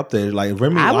get back up there. Like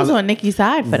Remy, I was on Nicki's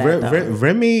side for that.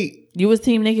 Remy, you was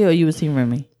Team Nicki or you was Team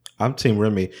Remy? I'm Team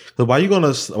Remy. Because why you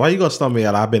gonna stump me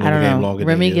out? I've been in the game longer.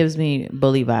 Remy than you. gives me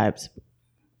bully vibes.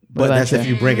 But that's if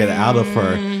you bring it out of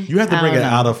her. You have to bring it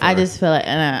out of her. I just feel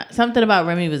like something about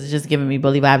Remy was just giving me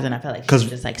bully vibes, and I felt like she was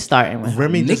just like starting with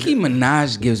Remy. Nicki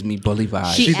Minaj gives me bully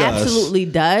vibes. She absolutely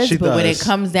does. But when it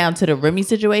comes down to the Remy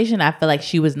situation, I feel like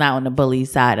she was not on the bully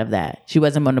side of that. She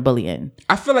wasn't on the bullying.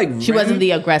 I feel like she wasn't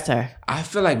the aggressor. I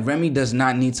feel like Remy does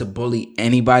not need to bully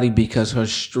anybody because her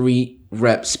street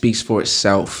rep speaks for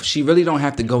itself. She really don't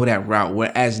have to go that route.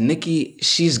 Whereas Nicki,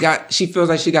 she feels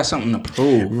like she got something to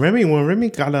prove. When Remy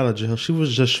got out of jail, she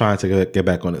was just trying to get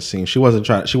back on the scene. She wasn't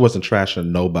trashing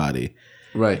nobody.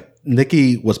 Right.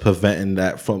 Nicki was preventing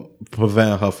her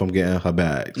from getting her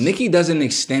bags. Nicki doesn't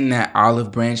extend that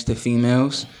olive branch to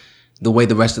females the way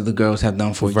the rest of the girls have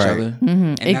done for each other. Mm-hmm.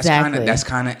 And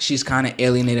exactly. she's kind of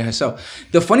alienated herself.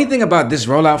 The funny thing about this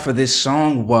rollout for this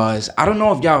song was, I don't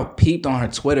know if y'all peeped on her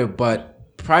Twitter,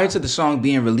 but prior to the song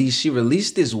being released, she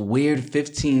released this weird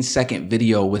 15-second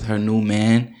video with her new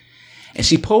man. And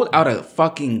she pulled out a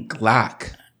fucking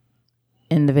Glock.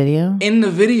 In the video? In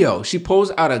the video. She pulls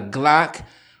out a Glock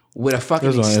with a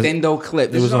fucking extendo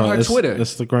clip. This is on her Twitter.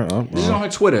 Instagram. This is on her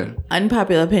Twitter.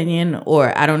 Unpopular opinion,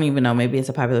 or I don't even know, maybe it's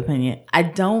a popular opinion. I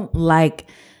don't like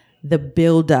the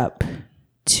build up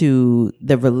to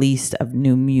the release of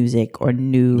new music or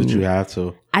new. But you have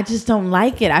to. I just don't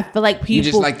like it. I feel like people. You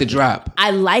just like the drop.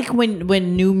 I like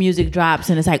when new music drops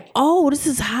and it's like, oh, this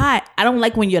is hot. I don't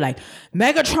like when you're like,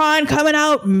 Megatron coming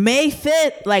out May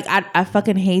 5th. Like I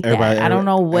fucking hate that. I don't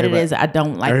know what it is. I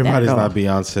don't like that. Everybody's not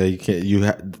Beyonce. You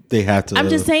can't. They have to. I'm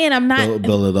just saying. I'm not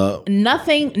build it up.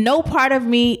 Nothing. No part of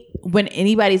me when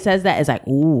anybody says that is like,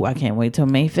 ooh, I can't wait till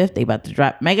May 5th. They about to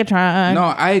drop Megatron. No,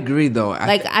 I agree though.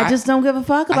 I just don't give a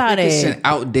fuck about it. It's an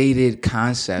outdated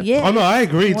concept. Yeah. Oh no, I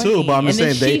agree too. But I'm just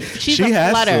saying she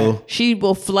has flooder. to. She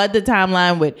will flood the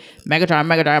timeline with Megatron,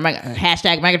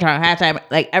 hashtag Megatron, hashtag,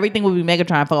 like everything will be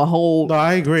Megatron for a whole. No,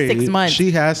 I agree. 6 months. She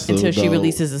has to until she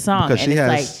releases a song, because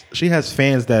and she has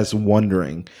fans that's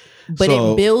wondering. But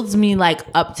it builds me like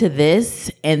up to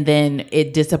this, and then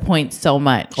it disappoints so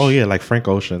much. Oh yeah, like Frank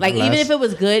Ocean. Like even if it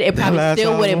was good, it probably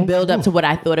still wouldn't build up to what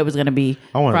I thought it was going to be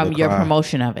from your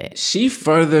promotion of it. She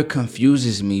further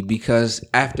confuses me because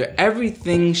after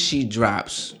everything she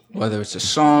drops, whether it's a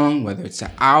song, whether it's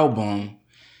an album.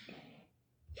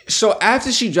 So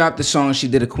after she dropped the song, she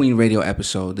did a Queen Radio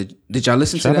episode. Did y'all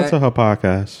listen to that? Shout out to her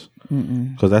podcast.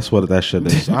 Because that's what that shit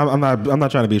is. I'm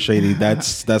not trying to be shady.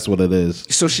 That's what it is.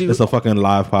 So it's a fucking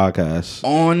live podcast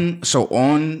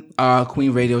on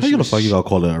Queen Radio. How you the fuck you gonna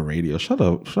call it a radio? Shut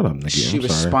up, Nicki. She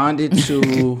responded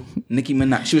to Nicki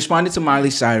Minaj. She responded to Miley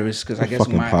Cyrus because I guess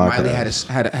Miley had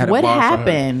a what bar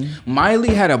happened? For her.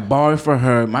 Miley had a bar for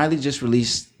her. Miley just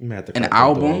released an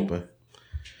album.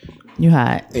 You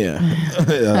hot. Yeah.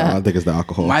 I think it's the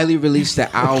alcohol. Miley released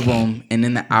the album, and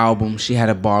in the album, she had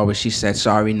a bar where she said,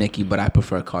 "Sorry, Nicki, but I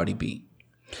prefer Cardi B."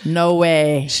 No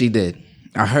way. She did.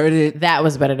 I heard it. That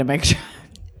was better than Megatron.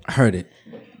 I heard it.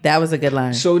 That was a good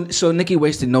line. So Nicki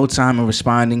wasted no time in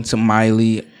responding to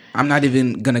Miley. I'm not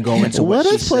even going to go into what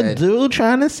she said. What is Purdue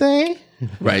trying to say?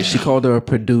 Right. She called her a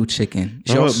Purdue chicken.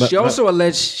 She also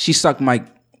alleged she sucked Mike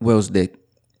Will's dick.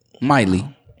 Miley.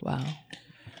 Wow.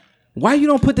 Why you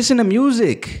don't put this in the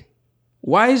music?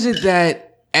 Why is it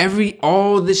that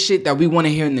all the shit that we want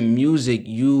to hear in the music,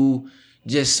 you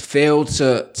just fail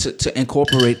to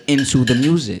incorporate into the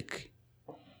music?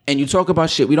 And you talk about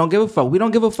shit. We don't give a fuck. We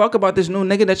don't give a fuck about this new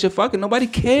nigga that you're fucking. Nobody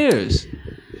cares.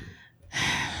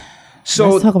 So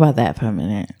let's talk about that for a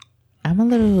minute. I'm a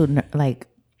little like,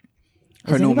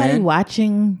 is anybody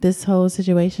watching this whole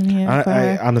situation here?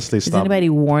 I honestly stopped anybody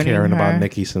warning caring her? about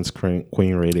Nicki since Queen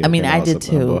Radio. I mean, I did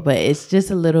too, but it's just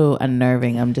a little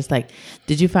unnerving. I'm just like,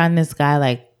 did you find this guy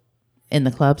like in the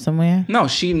club somewhere? No,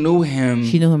 she knew him.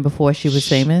 She knew him before she was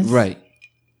famous,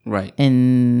 right,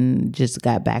 and just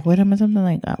got back with him or something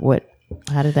like that. What?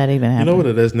 How did that even happen? You know what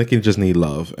it is? Nicki just need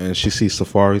love, and she sees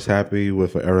Safari's happy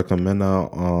with Erica Mena.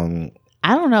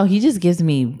 I don't know. He just gives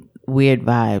me weird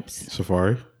vibes.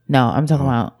 Safari? No, I'm talking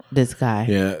about this guy.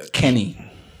 Yeah, Kenny.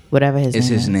 Whatever his name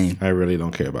his is. name. I really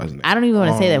don't care about his name. I don't even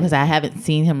want to say that because I haven't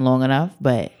seen him long enough.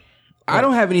 But I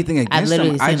don't have anything against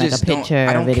literally him. I seen, like, just a picture,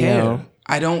 I don't video. care.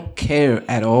 I don't care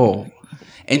at all.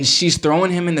 And she's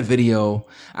throwing him in the video.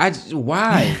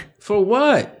 Why? For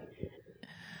what?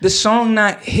 The song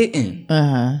not hitting.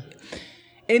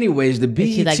 Anyways, the BET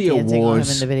Is she like dancing on him in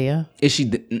Awards. the video? Is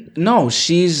she? No,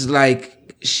 she's like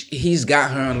he's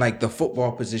got her in like the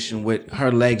football position with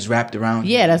her legs wrapped around.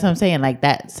 Yeah, that's what I'm saying. Like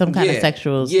that, some kind of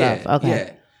sexual stuff.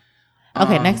 Okay. Yeah.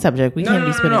 Okay, next subject. We can't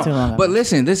be spending too long. But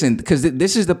listen, because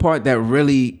this is the part that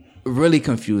really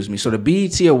confused me. So the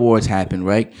BET Awards happened,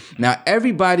 right? Now,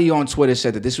 everybody on Twitter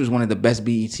said that this was one of the best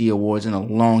BET Awards in a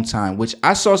long time, which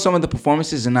I saw some of the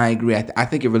performances and I agree. I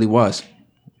think it really was.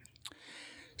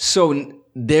 So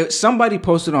somebody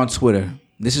posted on Twitter.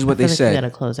 This is what they said. We gotta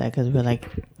close that because we're like,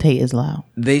 Tate is loud.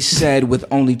 They said with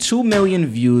only 2 million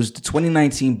views, the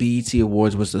 2019 BET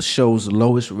Awards was the show's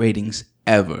lowest ratings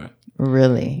ever.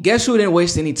 Really? Guess who didn't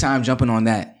waste any time jumping on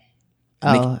that?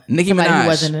 Oh, Nicki somebody Minaj. who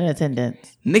wasn't in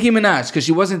attendance. Nicki Minaj, because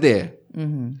she wasn't there.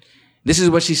 Mm-hmm. This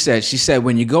is what she said. She said,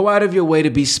 when you go out of your way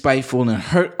to be spiteful and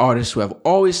hurt artists who have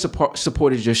always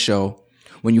supported your show,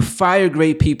 when you fire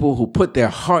great people who put their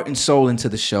heart and soul into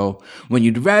the show, when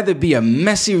you'd rather be a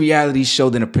messy reality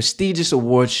show than a prestigious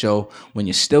award show, when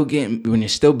you're still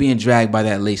being dragged by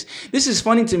that lace. This is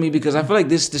funny to me because I feel like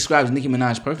this describes Nicki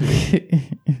Minaj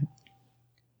perfectly.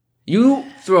 You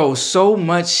throw so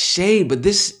much shade, but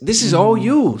this is all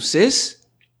you, sis.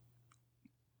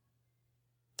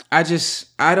 I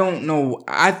don't know.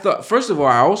 First of all,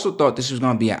 I also thought this was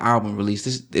going to be an album release.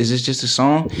 Is this just a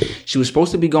song? She was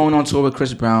supposed to be going on tour with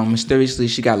Chris Brown. Mysteriously,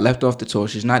 she got left off the tour.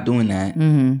 She's not doing that.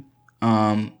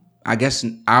 Mm-hmm. I guess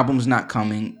album's not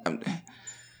coming.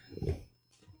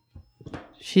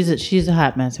 She's a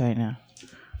hot mess right now.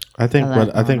 I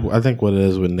think what it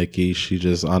is with Nicki, she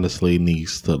just honestly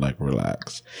needs to like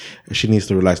relax. She needs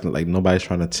to relax. Like nobody's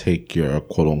trying to take your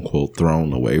quote unquote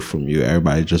throne away from you.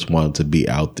 Everybody just wanted to be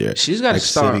out there. She's got to like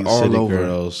start all over.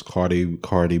 Girls,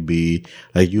 Cardi B.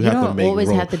 Like you have to make. You don't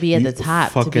always have to be at the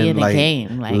top to be in the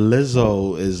game. Like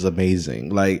Lizzo is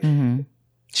amazing. Like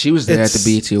she was there at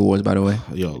the BET Awards, by the way.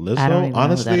 Yo, Lizzo,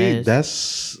 honestly,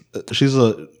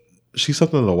 she's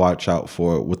something to watch out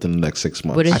for within the next 6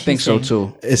 months. I think so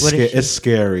too. It's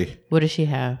scary. What does she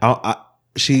have?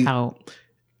 How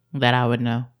that I would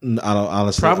know. I don't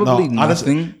honestly. Probably nothing.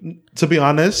 Honestly, to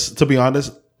be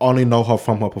honest, only know her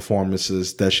from her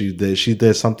performances that she did. She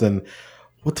did something.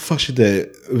 What the fuck she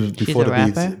did before the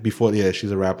BET?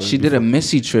 She's a rapper. She did a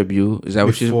Missy tribute. Is that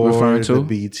what she's referring to?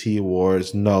 The BET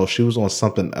Awards. No, she was on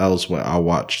something else when I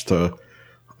watched her.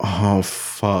 Oh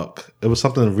fuck! It was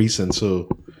something recent too.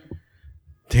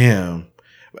 Damn.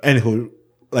 Anywho,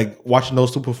 like watching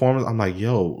those two performances, I'm like,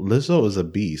 yo, Lizzo is a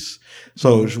beast.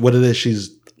 So what it is,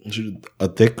 she's a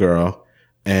thick girl,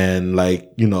 and like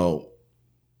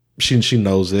she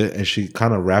knows it, and she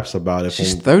kind of raps about it.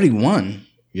 She's 31.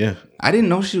 Yeah, I didn't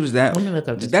know she was that. Let me look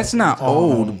up this. That's not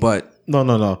old, but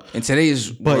no. In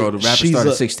today's world, a rapper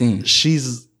started 16.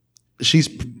 She's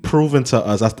proven to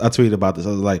us. I tweeted about this. I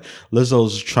was like,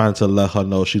 Lizzo's trying to let her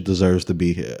know she deserves to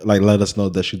be here. Like, let us know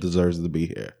that she deserves to be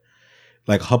here.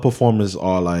 Like, her performances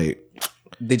are like.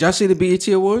 Did y'all see the BET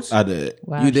Awards? I did.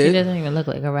 Wow, you did? She doesn't even look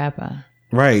like a rapper.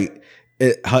 Right.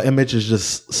 Her image is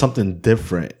just something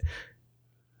different.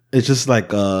 It's just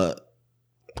like I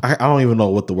don't even know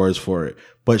what the words for it,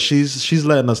 but she's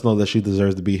letting us know that she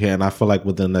deserves to be here, and I feel like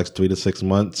within the next 3 to 6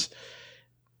 months.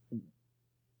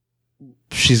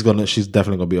 She's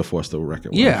definitely gonna be a force to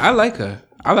reckon with. Yeah, I like her.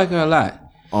 I like her a lot.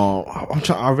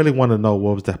 I really want to know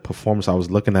what was that performance I was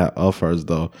looking at of hers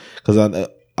though, because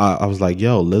I was like,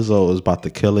 yo, Lizzo is about to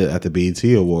kill it at the BET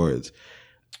Awards.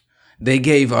 They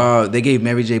gave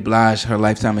Mary J. Blige her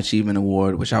Lifetime Achievement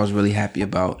Award, which I was really happy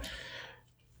about.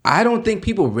 I don't think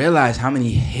people realize how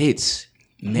many hits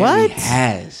Mary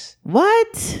has.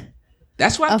 What?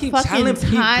 That's why I keep telling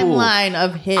people. Timeline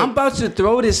of hits. I'm about to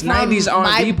throw this 90s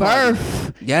R&B my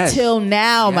birth till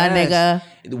now, my nigga.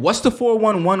 What's the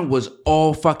 411 was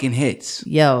all fucking hits.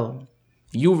 Yo.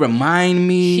 You remind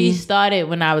me. She started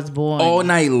when I was born. All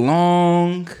Night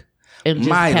Long.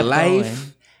 My Life.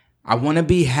 Going. I want to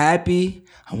be happy.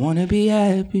 I want to be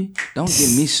happy. Don't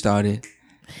get me started.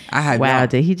 Wow,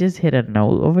 did he just hit a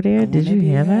note over there? Did you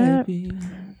hear that?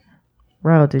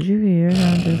 Bro, did you hear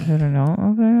him just hit a note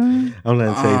over there? I'm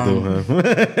letting Tay do him.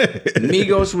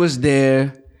 Migos was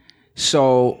there.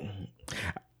 So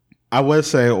I would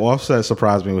say Offset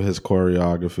surprised me with his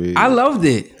choreography. I loved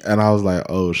it. And I was like,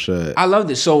 oh shit. I loved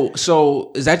it.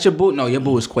 So is that your boo? No, your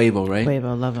boo is Quavo, right?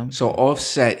 Quavo, love him. So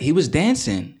Offset, he was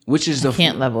dancing, which is I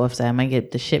can't love Offset. I might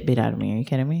get the shit beat out of me. Are you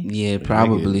kidding me? Yeah,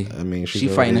 probably. I mean, she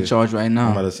fighting the charge right now.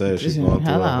 I'm about to say she's going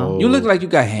through a whole... You look like you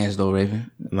got hands though, Raven.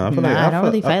 Nah, I don't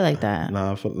really fight like that.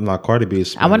 Nah, Cardi B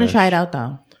is Spanish. I want to try it out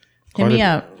though. Hit me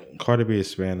up. Cardi B is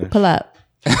Spanish. Pull up.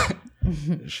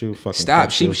 She fucking stop.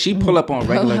 She pull up on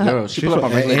regular girls. She pull up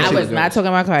on regular. I was not talking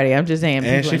about Cardi. I'm just saying.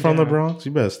 And she from the Bronx.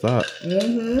 You better stop.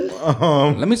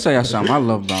 Let me tell y'all something. I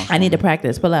love Bronx. I need to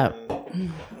practice. Pull up.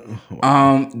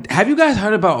 Have you guys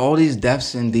heard about all these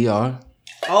deaths in DR?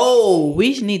 Oh,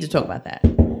 we need to talk about that.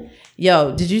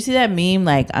 Yo, did you see that meme?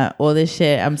 Like all this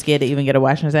shit. I'm scared to even get a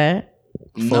Washington set.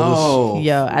 No.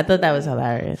 Yo, I thought that was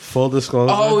hilarious. Full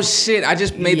disclosure. Oh shit! I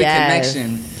just made the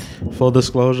connection. Full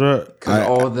disclosure, because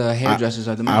all the hairdressers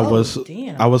are the men.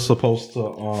 I was supposed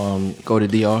to go to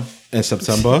DR in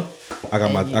September. I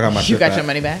got my shit You got back. Your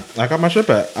money back? I got my shit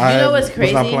back. You know what's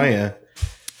crazy? Was not playing.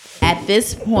 At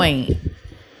this point,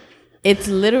 it's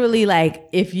literally like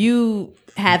if you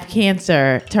have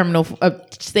cancer, terminal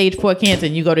stage 4 cancer,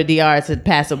 and you go to DR to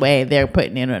pass away, they're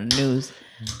putting it on the news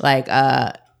like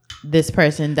this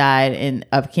person died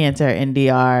of cancer in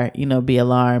DR. You know, be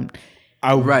alarmed.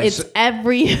 Right. It's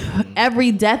every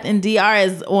death in DR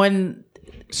is on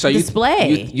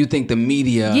display. You think the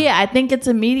media? Yeah, I think it's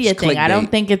a media thing. I don't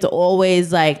think it's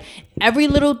always like every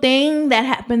little thing that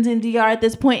happens in DR at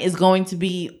this point is going to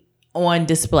be on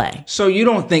display. So you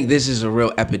don't think this is a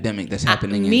real epidemic that's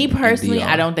happening? Me personally,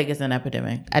 I don't think it's an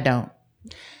epidemic. I don't.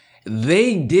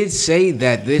 They did say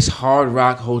that this Hard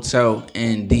Rock Hotel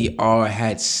in DR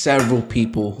had several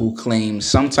people who claimed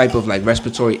some type of like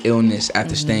respiratory illness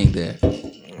after staying there.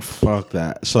 Fuck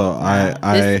that. So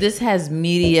this has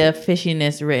media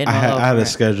fishiness written all over. I had a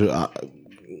schedule. I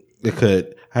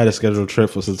had a scheduled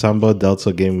trip for September.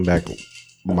 Delta gave me back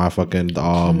my fucking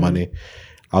money.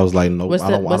 I was like, no. What's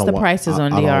the prices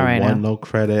on DR right now? I want no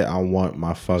credit. I want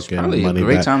my fucking probably money a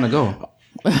great back. time to go.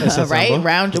 Right?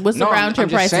 What's the round trip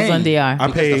prices on DR? I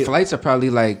paid, the flights are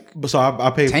probably like so I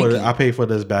paid for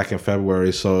this back in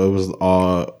February, so it was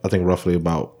I think roughly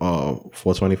about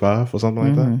 $425 or something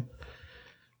like that.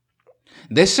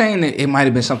 They're saying that it might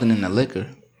have been something in the liquor.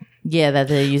 Yeah, that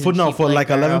they're using for like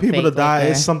 11 people to die.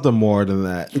 It's something more than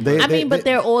that. But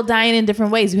they're all dying in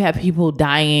different ways. You have people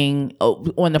dying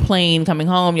on the plane coming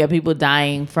home. You have people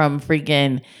dying from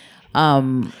freaking.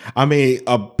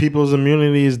 People's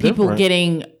immunity is different. People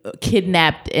getting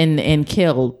kidnapped and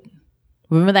killed.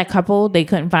 Remember that couple? They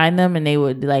couldn't find them, and they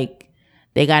would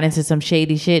they got into some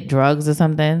shady shit, drugs or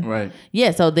something. Right.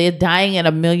 Yeah. So they're dying in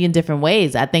a million different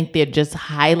ways. I think they're just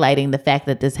highlighting the fact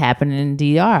that this happened in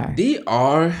DR.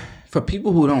 DR, for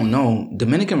people who don't know,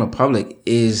 Dominican Republic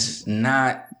is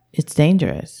not. It's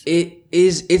dangerous.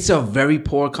 It's a very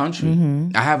poor country.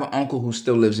 Mm-hmm. I have an uncle who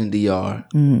still lives in DR.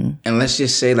 Mm-hmm. And let's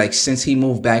just say, like, since he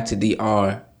moved back to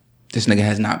DR, this nigga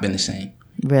has not been the same.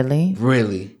 Really?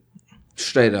 Really.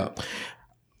 Straight up.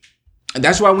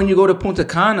 That's why when you go to Punta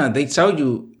Cana, they tell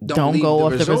you don't leave go the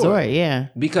off the resort. Yeah.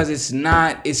 Because it's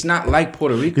not like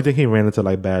Puerto Rico. You think he ran into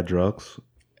like bad drugs?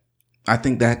 I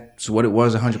think that's what it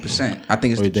was 100%. I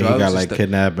think it's the drugs. He got like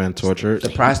kidnapped and tortured? The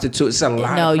prostitutes. It's a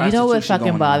lot No, of you know what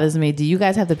fucking bothers me? Do you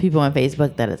guys have the people on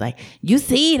Facebook that is like, you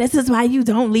see, this is why you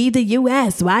don't leave the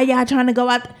U.S. Why y'all trying to go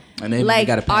out? And they like,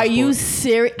 got a passport. Are you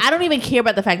serious? I don't even care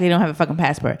about the fact they don't have a fucking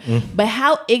passport. But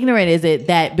how ignorant is it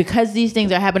that because these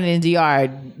things are happening in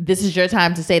DR, this is your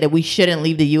time to say that we shouldn't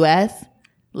leave the U.S.?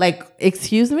 Like,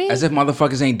 excuse me? As if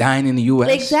motherfuckers ain't dying in the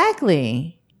U.S.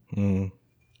 Exactly.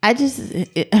 I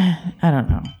don't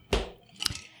know.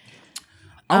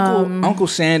 Uncle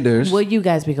Sanders. Will you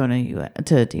guys be going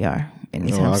to DR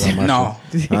anytime soon? No.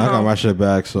 I got my shit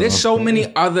back. So there's so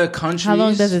many other countries. How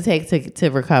long does it take to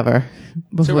recover?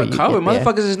 To recover?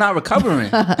 Motherfuckers is not recovering.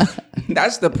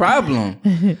 That's the problem.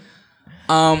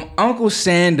 Uncle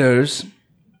Sanders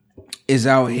is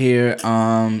out here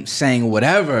saying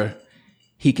whatever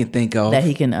he can think of. That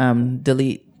he can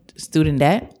delete student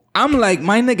debt? I'm like,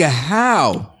 my nigga,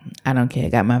 how? I don't care.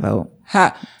 Got my vote.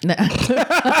 How?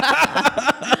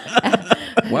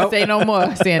 Well, say no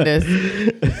more, Sanders.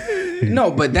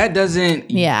 No, but that doesn't.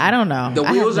 Yeah, I don't know. The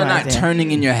wheels are not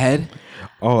turning in your head.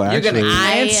 Oh, actually, you're gonna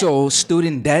cancel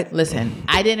student debt. Listen,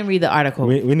 I didn't read the article.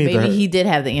 We need Maybe he did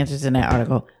have the answers in that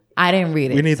article. I didn't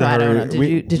read it. We need to hurry. I don't know.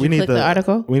 Did you click the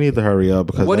article? We need to hurry up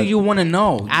because. What do you want to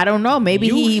know? I don't know. Maybe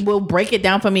he will break it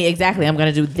down for me exactly. I'm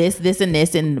going to do this, this, and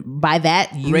this, and by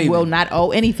that, you will not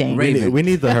owe anything. We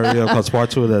need to hurry up because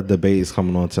part 2 of the debate is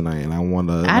coming on tonight, and I want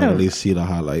to at least see the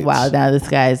highlights. Wow, now this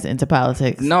guy's into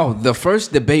politics. No, the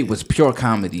first debate was pure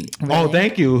comedy. Really? Oh,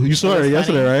 thank you. You saw it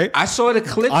yesterday, right? I saw the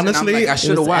clips. Honestly, and I'm like, I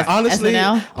should have watched. Honestly,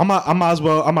 I might as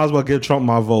well give Trump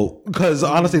my vote because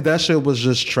honestly, that shit was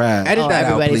just trash. Edit that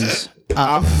out, please.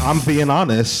 I'm being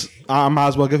honest. I might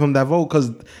as well give him that vote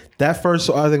because that first,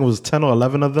 I think it was 10 or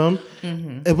 11 of them.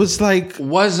 Mm-hmm. It was like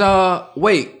was the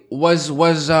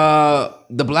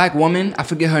black woman? I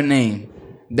forget her name.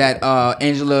 That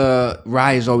Angela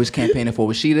Rye is always campaigning for.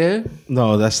 Was she there?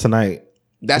 No, that's tonight.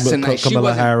 That's tonight.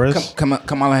 Kamala Harris.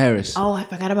 Kamala Harris. Oh, I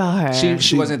forgot about her.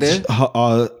 She wasn't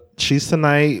there. She's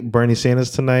tonight. Bernie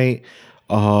Sanders tonight.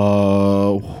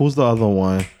 Who's the other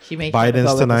one? She made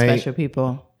Biden's tonight. Special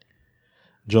people.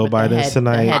 Joe Biden's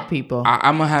tonight. The head people.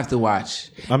 I'm gonna have to watch.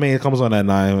 I mean, it comes on at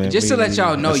 9. Just to let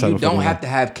y'all know, you don't have to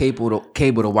have cable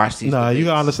to watch these. No, you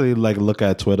can honestly look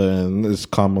at Twitter and it's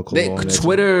comical.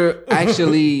 Twitter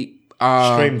actually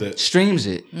streams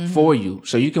it mm-hmm. for you,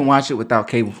 so you can watch it without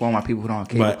cable. For all my people who don't have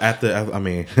cable. But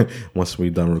once we're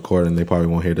done recording, they probably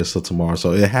won't hear this till tomorrow.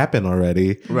 So it happened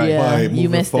already, right? Yeah, you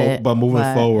missed it. But moving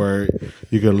forward,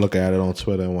 you can look at it on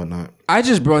Twitter and whatnot. I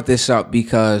just brought this up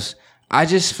because I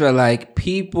just feel like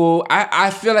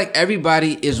I feel like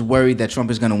everybody is worried that Trump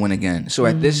is going to win again. So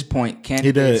at this point,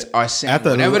 candidates are saying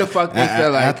whatever the fuck they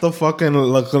feel like. After fucking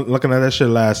looking at that shit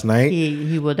last night,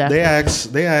 he will definitely.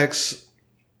 They asked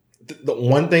the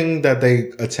one thing that they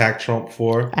attacked Trump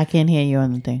for. I can't hear you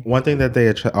on the thing. One thing that they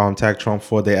attacked Trump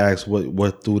for, they asked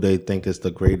what do they think is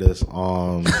the greatest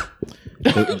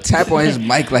tap on his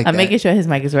mic like I'm making sure his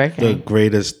mic is working. The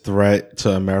greatest threat to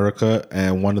America,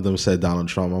 and one of them said Donald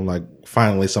Trump. I'm like,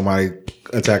 finally somebody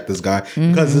attacked this guy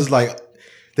because it's like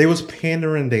they was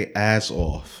pandering their ass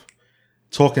off,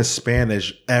 talking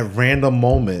Spanish at random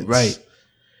moments. Right.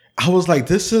 I was like,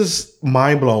 this is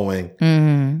mind blowing.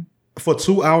 Mm-hmm. For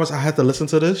 2 hours, I had to listen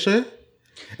to this shit.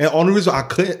 And the only reason I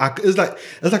couldn't, it's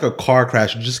like a car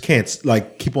crash. You just can't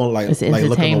keep on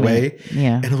looking away.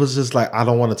 Yeah. And it was just like, I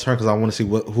don't want to turn because I want to see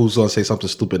who's going to say something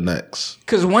stupid next.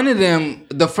 Because one of them,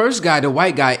 the first guy, the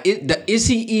white guy, is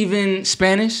he even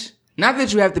Spanish? Not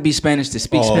that you have to be Spanish to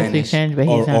speak Spanish.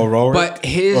 But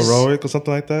his O'Rourke or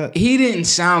something like that. He didn't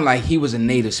sound like he was a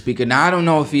native speaker. Now, I don't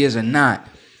know if he is or not.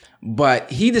 But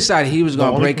he decided he was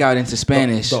going to break out into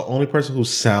Spanish. The only person who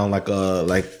sound like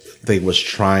they was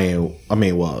trying. I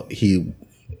mean, well, he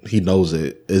knows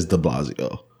it is De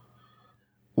Blasio.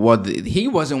 Well, he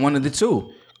wasn't one of the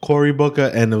two. Cory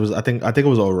Booker, and it was I think it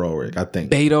was O'Rourke. I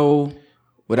think Beto,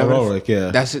 whatever. O'Rourke,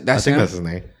 yeah, that's I think him? that's his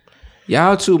name.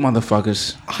 Y'all too,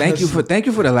 motherfuckers. Thank you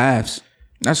for the laughs.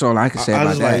 That's all I can say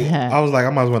about that. I was like, I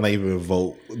might as well not even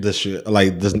vote this year,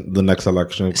 the next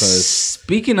election. Because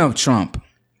speaking of Trump.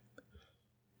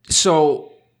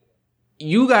 So,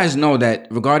 you guys know that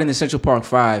regarding the Central Park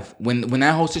 5, when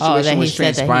that whole situation was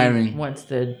transpiring, he wants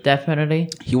the death penalty.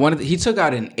 He took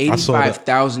out an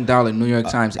 $85,000 New York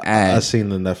Times ad. I seen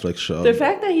the Netflix show. The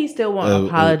fact that he still won't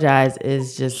apologize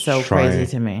is just so crazy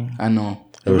to me. I know.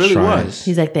 It really was.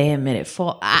 He's like, they admitted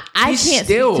fault. I can't speak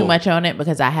too much on it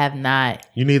because I have not.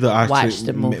 You need to watch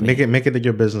the movie. Make it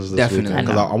your business this week because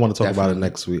I want to talk about it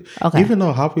next week. Okay. Even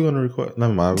though how we going to record?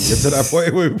 Never mind. We get to that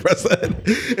point where we press that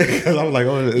because I'm like,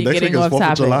 next week is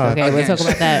 4th of July. Okay, we'll talk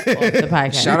about that on the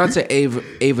podcast. Shout out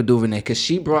to Ava DuVernay because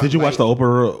she brought. Did you watch the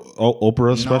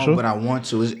Oprah special? No, but I want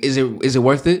to. Is it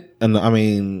worth it? And I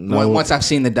mean, no. Once I've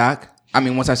seen the doc.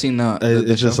 Once I've seen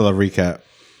it's just a recap.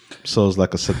 So it's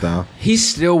like a sit down. He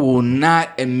still will not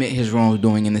admit his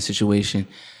wrongdoing in this situation.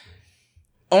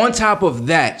 On top of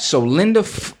that, so Linda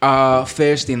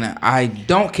Fairstein, I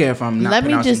don't care if I'm not. Let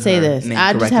me just say this.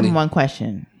 I just have one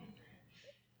question.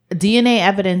 DNA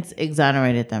evidence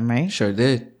exonerated them, right? Sure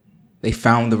did. They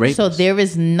found the rapist. So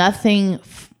there's nothing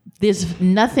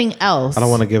else. I don't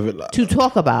want to give it to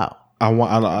talk about.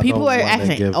 People are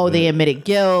acting. They admitted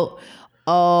guilt.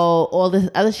 All this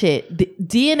other shit.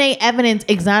 DNA evidence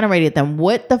exonerated them.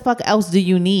 What the fuck else do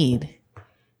you need?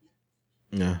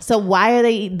 Yeah. So why are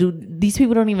these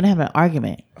people don't even have an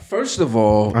argument? First of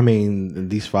all, I mean,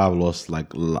 these 5 lost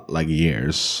like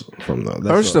years from the.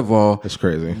 First of all, it's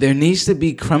crazy. There needs to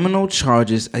be criminal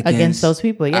charges against those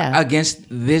people. Yeah, against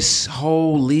this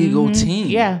whole legal team.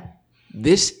 Yeah,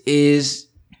 this is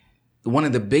one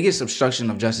of the biggest obstruction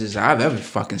of justice I've ever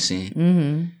fucking seen.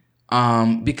 Mm-hmm.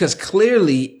 Because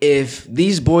clearly, if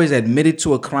these boys admitted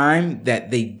to a crime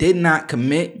that they did not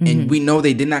commit, and we know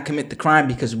they did not commit the crime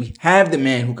because we have the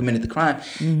man who committed the crime,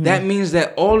 that means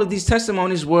that all of these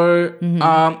testimonies were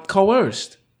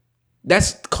coerced.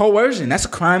 That's coercion. That's a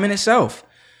crime in itself.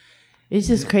 It's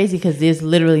just crazy because there's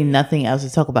literally nothing else to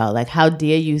talk about. Like, how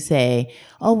dare you say,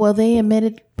 oh, well, they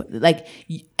admitted. Like,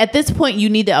 at this point, you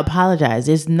need to apologize.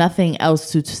 There's nothing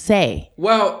else to say.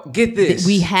 Well, get this.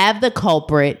 We have the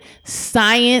culprit.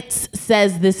 Science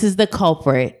says this is the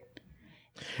culprit.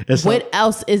 What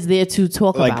else is there to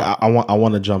talk about? I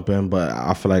want to jump in, but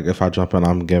I feel like if I jump in,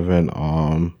 I'm giving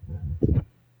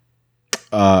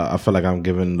I feel like I'm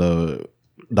giving the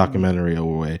documentary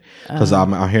away because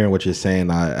I'm hearing what you're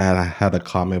saying. I had a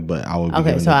comment, but I will.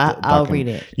 Okay, so I'll read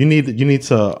it. You need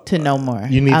to know more.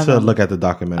 You need to look at the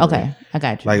documentary. Okay, I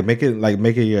got you. Like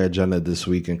make it your agenda this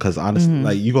weekend because honestly,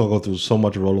 like you're gonna go through so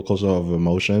much roller coaster of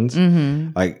emotions.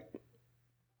 Like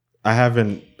I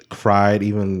haven't cried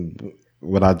even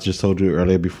what I just told you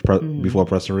earlier before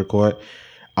pressing record.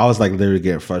 I was like literally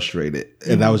getting frustrated,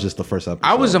 and that was just the first episode.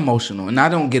 I was emotional, and I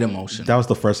don't get emotional. That was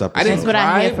the first episode. I didn't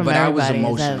cry, but I was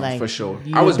emotional for sure.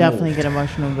 I was definitely get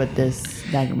emotional with this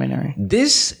documentary.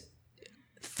 This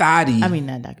Thotty, not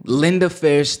documentary. Linda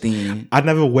Fairstein. I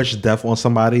never wished death on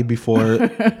somebody before.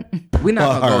 We're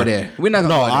not gonna go there. We're not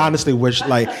gonna. No, go there. I honestly wish.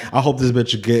 Like, I hope this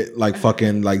bitch get like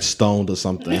fucking like stoned or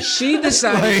something. She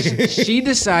decided. She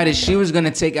decided she was gonna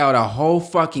take out a whole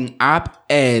fucking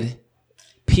op-ed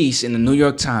piece in the New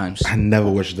York Times. I never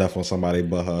wished death on somebody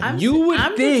but her. I'm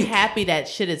just happy that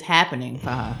shit is happening for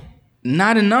her.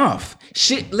 Not enough.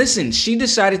 Listen, she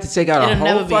decided to take out a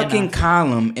whole fucking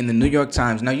column in the New York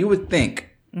Times. Now you would think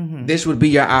this would be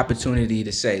your opportunity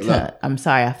to say, look, I'm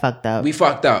sorry, I fucked up. We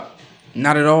fucked up.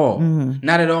 Not at all.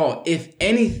 Not at all. If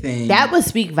anything, that would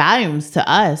speak volumes to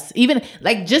us. Even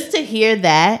like just to hear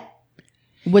that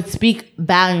would speak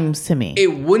volumes to me.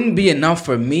 It wouldn't be enough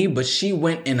for me, but she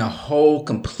went in a whole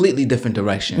completely different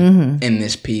direction in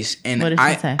this piece. And what did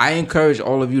she say? I encourage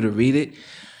all of you to read it.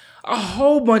 A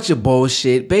whole bunch of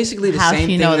bullshit. Basically the How same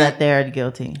she thing. How she know that they're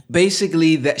guilty?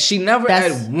 Basically that she never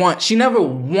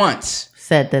once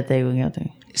said that they were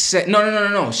guilty. Said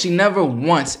no. She never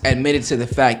once admitted to the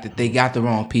fact that they got the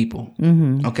wrong people.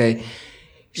 Okay?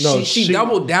 No, she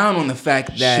doubled down on the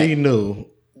fact that she knew.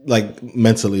 Like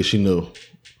mentally she knew.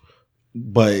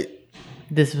 But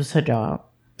this was her job.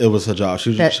 It was her job.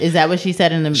 Is that what she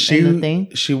said in the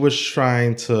thing? She was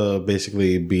trying to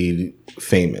basically be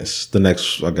famous. The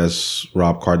next, I guess,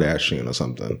 Rob Kardashian or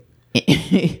something.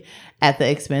 At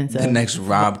the expense of... The next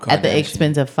Rob Kardashian. At the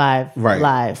expense of 5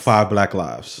 lives. 5 black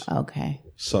lives. Okay.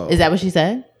 So is that what she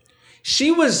said? She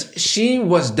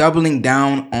was doubling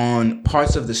down on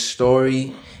parts of the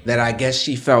story that I guess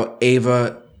she felt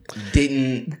Ava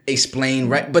didn't explain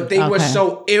right, but they were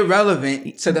so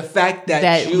irrelevant to the fact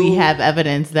that we have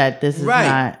evidence that this is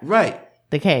not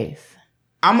the case.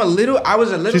 I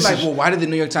was a little like, well, why did the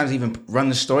New York Times even run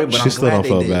the story? But she still don't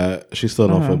feel bad. She still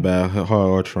don't feel bad. Her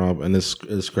or Trump, and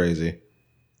it's crazy.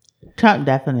 Trump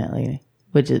definitely,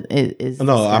 which is no. disgusting.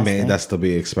 I mean, that's to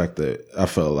be expected. I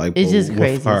feel like it's just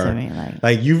crazy to me.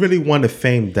 Like you really want the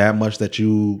fame that much that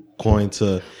you going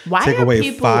to take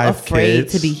away 5 afraid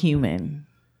kids? To be human?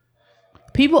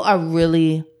 People are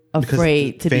really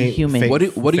afraid to be human. What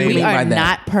do you mean by that? We are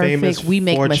not perfect. We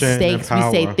make mistakes. We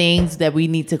say things that we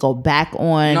need to go back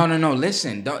on. No.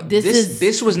 Listen,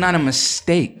 this was not a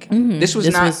mistake. This was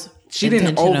not. She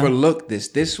didn't overlook this.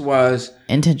 This was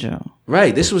intentional.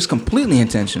 Right. This was completely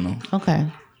intentional. Okay.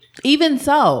 Even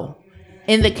so,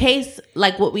 in the case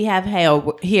like what we have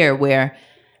here, where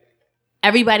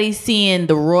everybody's seeing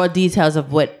the raw details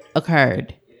of what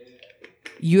occurred,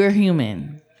 you're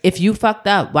human. If you fucked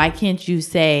up, why can't you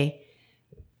say,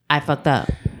 I fucked up?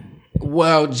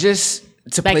 Well, just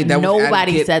to play that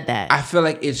nobody said that. I feel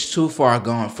like it's too far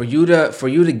gone for you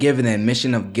to give an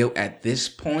admission of guilt at this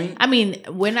point. I mean,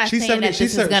 we're not saying that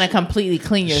this is going to completely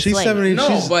clean your slate.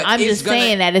 But I'm just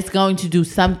saying that it's going to do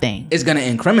something. It's going to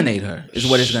incriminate her. Is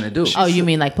what it's going to do. Oh, you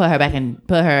mean like put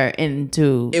her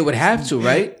into? It would have to,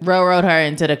 right? Railroad her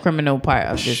into the criminal part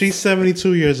of this. She's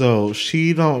 72 years old.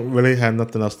 She don't really have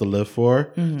nothing else to live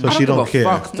for, so she don't care.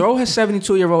 Fuck. Throw her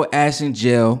 72-year-old ass in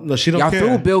jail. No, she don't care. Y'all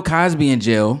threw Bill Cosby in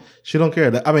jail. She don't care.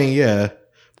 I mean, yeah,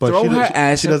 but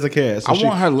she doesn't care. So I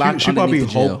want her locked underneath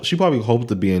the jail. She probably hoped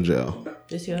to be in jail.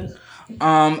 This yours?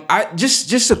 I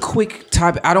just a quick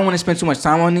topic. I don't want to spend too much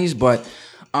time on these, but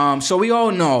so we all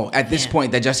know at this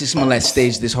point that Jussie Smollett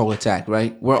staged this whole attack,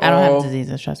 right? I don't have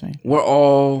diseases, trust me. We're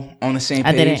all on the same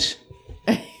page.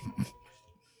 I didn't.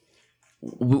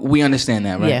 We understand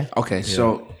that, right? Yeah. Okay,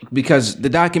 so because the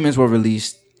documents were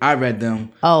released, I read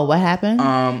them. Oh, what happened?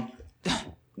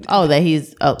 That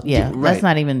he's... Oh, yeah. Right. Let's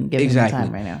not even give him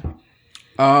time right now.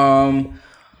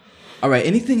 All right.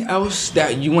 Anything else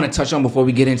that you want to touch on before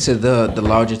we get into the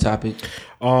larger topic?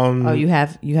 You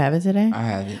have it today? I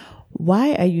have it.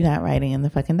 Why are you not writing in the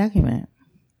fucking document?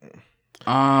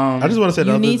 I just want to say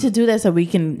you need to do that so we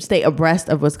can stay abreast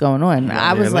of what's going on.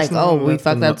 I was like, we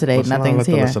fucked up today. Nothing's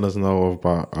here. Let the listeners know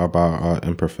about our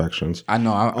imperfections. I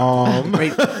know.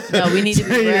 No, we need to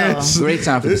be real. Great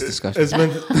time for this discussion. It's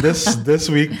been this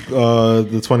week.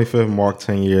 The 25th marked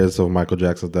 10 years of Michael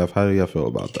Jackson's death. How do y'all feel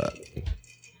about that?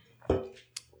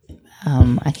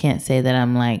 I can't say that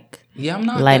I'm like I'm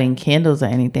not lighting candles or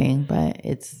anything, but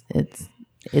it's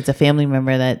a family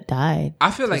member that died. I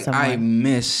feel like I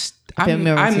missed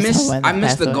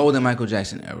the golden Michael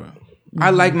Jackson era. Mm-hmm.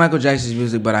 I like Michael Jackson's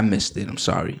music, but I missed it. I'm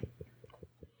sorry.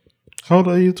 How old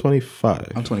are you?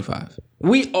 25. I'm 25.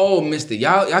 We all missed it.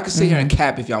 Y'all can sit here and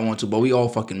cap if y'all want to, but we all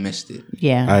fucking missed it.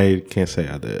 Yeah. I can't say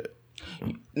I did.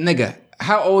 Nigga,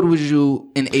 how old was you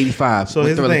in 85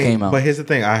 when Thriller came out? But here's the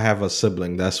thing. I have a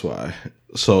sibling. That's why.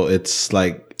 So it's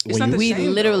like... we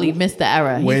literally missed the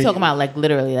era. He's talking about like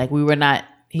literally. Like we were not...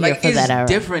 Like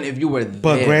it's different if you were there.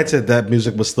 But granted, that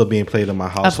music was still being played in my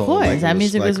household. Of course, that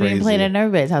music was being played in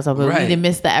everybody's household. But we didn't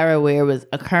miss the era where it was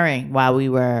occurring while we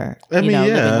were, living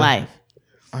life.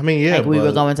 I mean, yeah. Like we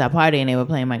were going to a party and they were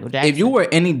playing Michael Jackson. If you were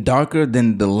any darker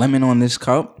than the lemon on this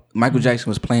cup, Michael Jackson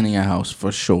was playing in your house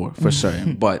for sure, for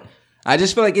certain. But I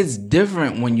just feel like it's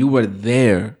different when you were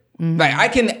there. Like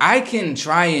I can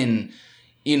try and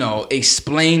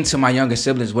explain to my younger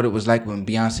siblings what it was like when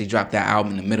Beyonce dropped that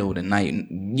album in the middle of the night.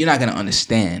 You're not gonna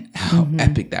understand how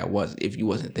epic that was if you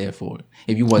wasn't there for it,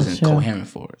 if you wasn't coherent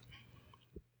for it.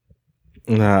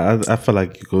 Nah, I feel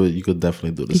like you could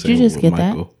definitely do the same. Did you just with get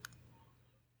Michael. that?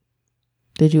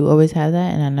 Did you always have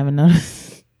that and I never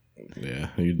noticed? Yeah,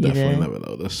 you definitely never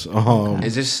noticed.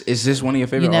 Is this one of your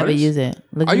favorite? You never artists? use it.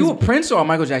 Are you a Prince or a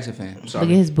Michael Jackson fan? I'm sorry.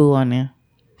 Look at his boo on there.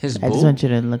 I His boo? just want you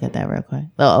to look at that real quick.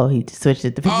 Oh, he switched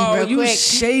it. The picture real you quick.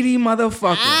 shady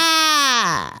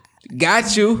motherfucker.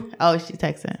 Got you. Oh, she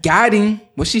texted. Got him.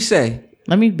 What she say?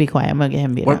 Let me be quiet. I'm gonna get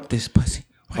him beat Work up. this pussy.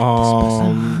 Work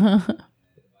this pussy.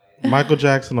 Michael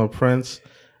Jackson or Prince?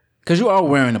 Because you are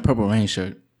wearing a Purple Rain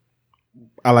shirt.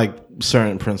 I like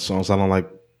certain Prince songs. I don't like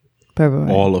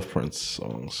all of Prince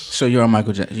songs. So you're on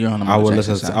Michael Jackson. You're on a Michael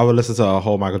Jackson side. I would listen to a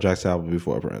whole Michael Jackson album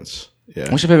before Prince. Yeah.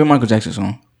 What's your favorite Michael Jackson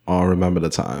song? Remember the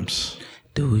Times.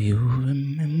 Do you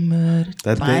remember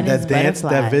that dance,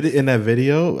 that video in that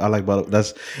video? I like, but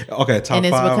that's okay. Top and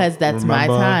it's 5, because that's my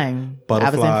time. I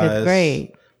was in 5th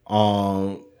grade.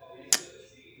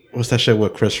 What's that shit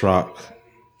with Chris Rock?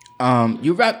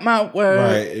 You rock my world.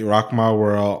 Right, Rock My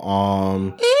World.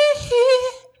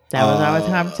 That was our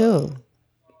time too.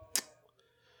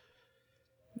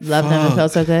 Love Never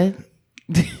Felt So Good.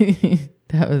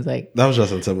 That was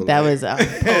Justin Timberlake. That was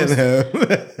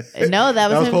no,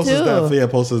 that was him too. Death. Yeah,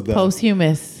 Post's Death.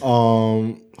 Posthumous.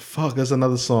 Fuck, there's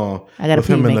another song. I gotta with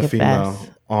him and the female.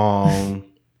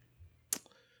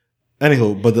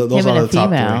 Anywho, but those are the top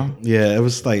 3. Yeah, it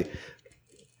was like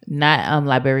not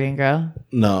Liberian Girl.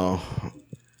 No,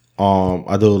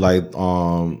 I do like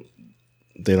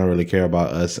They Don't Really Care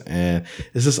About Us, and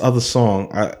it's this other song.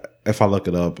 If I look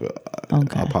it up,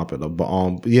 I'll pop it up.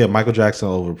 But yeah, Michael Jackson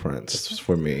over Prince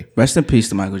for me. Rest in peace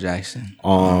to Michael Jackson.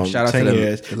 Shout out 10 to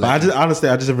years. But I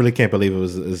just really can't believe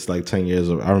it's like 10 years.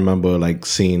 I remember like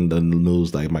seeing the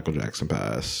news like Michael Jackson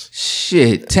passed.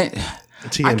 Shit,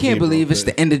 I can't believe it's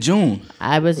the end of June.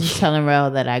 I was just telling Rel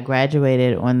that I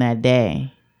graduated on that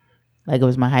day. Like it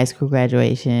was my high school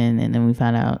graduation, and then we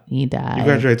found out he died. You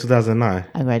graduated 2009.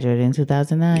 I graduated in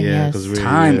 2009. Yeah, because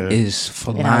time is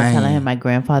flying. And I was telling him my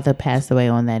grandfather passed away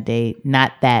on that date,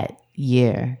 not that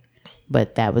year,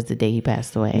 but that was the day he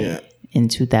passed away in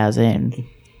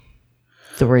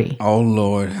 2003. Oh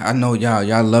Lord, I know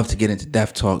y'all love to get into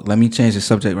death talk. Let me change the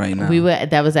subject right now.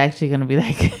 That was actually going to be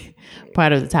like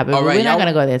part of the topic. All right, we're not going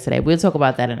to go there today. We'll talk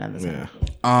about that another time.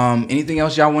 Yeah. Anything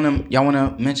else y'all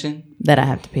wanna mention? That I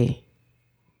have to pee.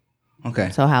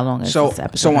 Okay. So how long is this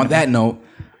episode? So on that note,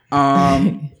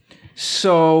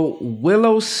 so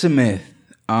Willow Smith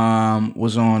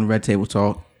was on Red Table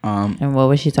Talk. And what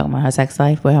was she talking about? Her sex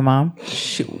life with her mom?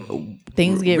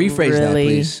 Things get rephrase really, that,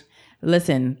 please.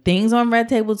 Listen, things on Red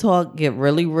Table Talk get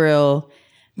really real.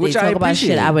 They talk about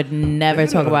shit I would never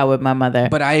talk about with my mother.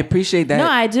 But I appreciate that. No,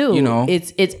 I do.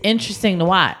 It's interesting to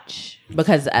watch.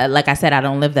 Because, like I said, I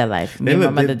don't live that life. Me and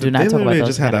my mother do not talk about those. They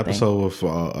just had an episode with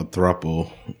a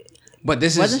throuple. But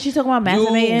wasn't she talking about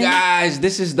masturbating? You guys,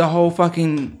 this is the whole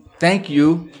fucking. Thank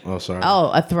you. Oh, sorry. Oh,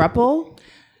 a throuple.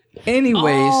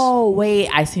 Anyways. Oh wait,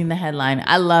 I seen the headline.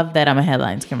 I love that I'm a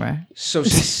headline skimmer. So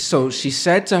she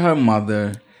said to her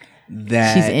mother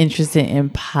that she's interested in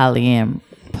polygamy.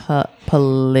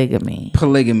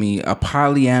 Polygamy, a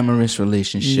polyamorous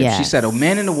relationship. Yes. She said a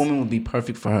man and a woman would be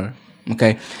perfect for her.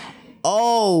 Okay.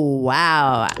 Oh, Oh,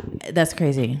 wow. That's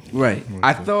crazy. Right.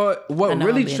 I thought what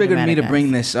really triggered me to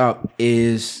bring this up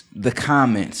is the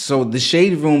comments. So the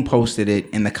Shade Room posted it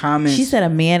in the comments. She said a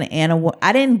man and a woman.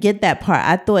 I didn't get that part.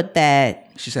 I thought that...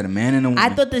 She said a man and a woman. I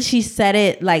thought that she said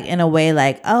it like in a way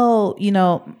like, oh, you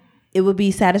know, it would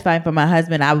be satisfying for my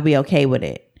husband. I would be okay with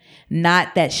it.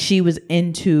 Not that she was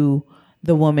into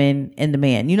the woman and the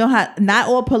man. You know how not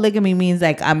all polygamy means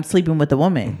like I'm sleeping with the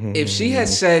woman. If she had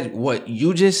said what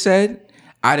you just said,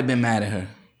 I'd have been mad at her.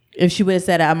 If she would have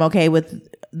said I'm okay with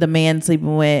the man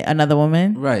sleeping with another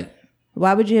woman, right?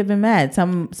 Why would you have been mad?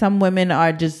 Some women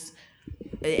are just,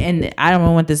 and I don't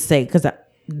want this to say because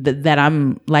that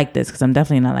I'm like this because I'm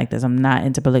definitely not like this. I'm not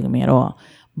into polygamy at all.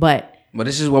 But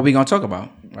this is what we're gonna talk about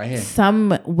right here.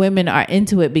 Some women are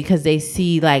into it because they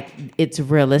see like it's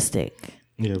realistic.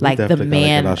 Yeah, like the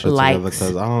man likes.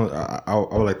 Because I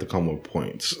would like to come with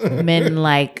points. Men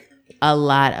like a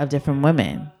lot of different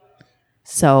women,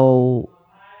 so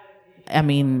I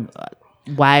mean,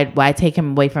 why take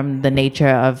him away from the nature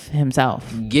of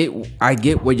himself? I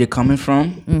get where you're coming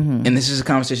from, and this is a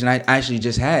conversation I actually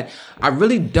just had. I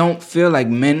really don't feel like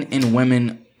men and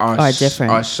women are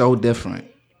different. Are so different.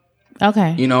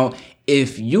 Okay, you know.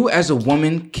 If you as a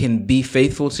woman can be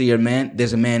faithful to your man,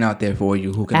 there's a man out there for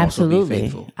you who can also be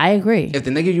faithful. I agree. If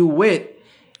the nigga you with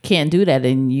can't do that,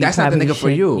 then that's not the nigga for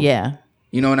you. Yeah.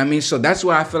 You know what I mean? So that's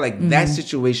why I feel like that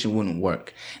situation wouldn't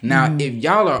work. Now, if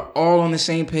y'all are all on the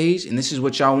same page and this is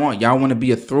what y'all want to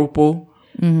be a throuple,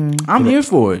 I'm here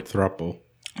for it. Throuple,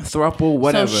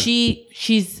 whatever. So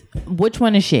she's which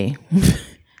one is she?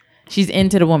 She's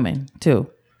into the woman too.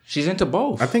 She's into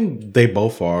both. I think they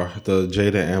both are, the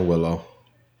Jada and Willow.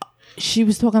 She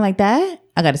was talking like that?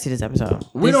 I got to see this episode.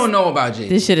 We don't know about Jada.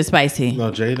 This shit is spicy.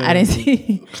 No, Jada. I didn't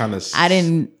see. I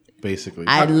didn't. Basically.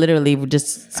 I literally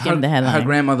just skimmed the headline. Her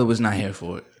grandmother was not here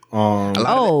for it. I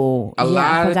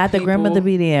forgot the grandmother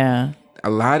be there. A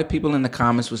lot of people in the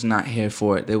comments was not here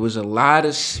for it. There was a lot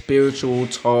of spiritual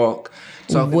talk.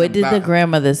 What did the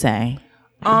grandmother say?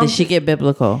 Did she get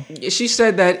biblical? She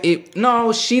said that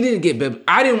she didn't get biblical.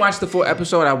 I didn't watch the full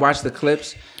episode. I watched the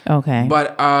clips. Okay.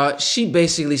 But she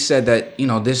basically said that,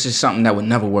 this is something that would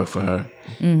never work for her.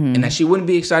 And that she wouldn't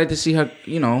be excited to see her,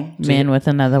 man with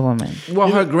another woman. Well,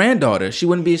 her granddaughter. She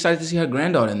wouldn't be excited to see her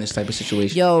granddaughter in this type of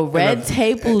situation. Yo, red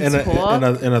table talk.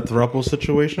 In a throuple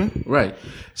situation? Right.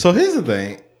 So here's the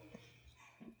thing.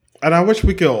 And I wish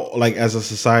we could, like, as a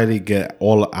society, get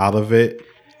all out of it.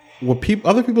 What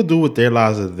other people do with their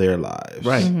lives is their lives.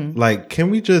 Right. Like,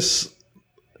 can we just...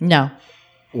 No.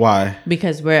 Why?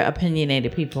 Because we're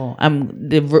opinionated people.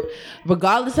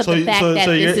 Regardless of the fact that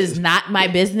this is not my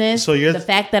business, the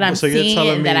fact that I'm seeing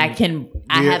it and that I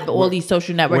have all these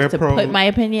social networks to put my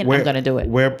opinion, I'm going to do it.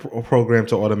 We're programmed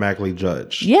to automatically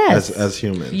judge. Yes. As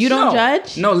humans. You don't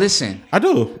judge? No, listen. I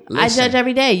do. I judge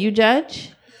every day. You judge?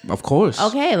 Of course.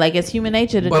 Okay, like it's human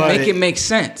nature to but make it make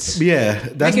sense. Yeah,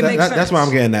 that's what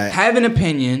I'm getting at. Have an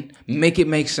opinion, make it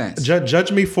make sense.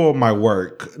 Judge me for my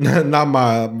work, not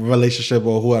my relationship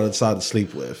or who I decide to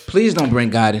sleep with. Please don't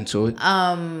bring God into it.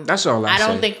 That's all I say. I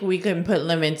don't think we can put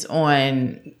limits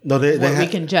on what we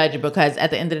can judge, because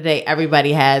at the end of the day,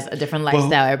 everybody has a different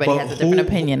lifestyle. Everybody has a different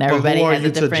opinion. Everybody has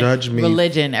a different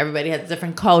religion. Everybody has a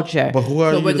different culture. But who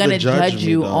are you to judge me? So we're going to judge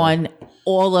you on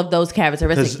all of those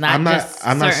characteristics, I'm not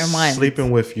certain ones.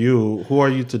 Sleeping with you. Who are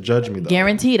you to judge me, though?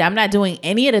 Guaranteed. I'm not doing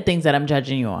any of the things that I'm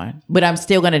judging you on, but I'm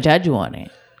still going to judge you on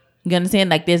it. You understand?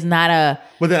 Like there's not a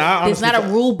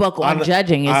rule book on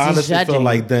judging. It's just judging. Feel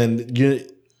like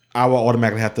I will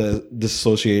automatically have to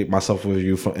disassociate myself with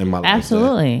you in my life.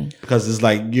 Absolutely. Because it's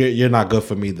like you're not good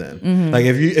for me then. Mm-hmm. Like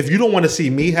if you don't want to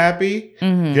see me happy,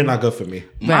 you're not good for me.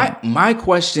 Right. My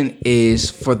question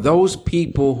is for those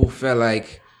people who feel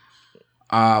like,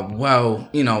 this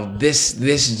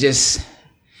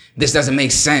doesn't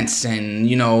make sense, and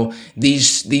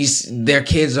their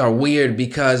kids are weird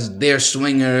because they're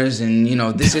swingers, and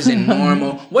this isn't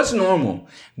normal. What's normal?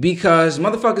 Because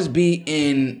motherfuckers be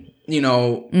in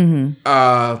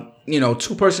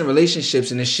 2-person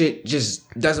relationships and the shit just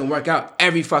doesn't work out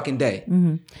every fucking day.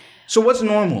 Mm-hmm. So what's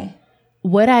normal?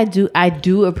 What I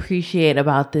do appreciate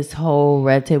about this whole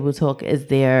Red Table Talk is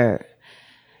their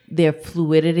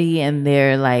fluidity and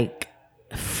their like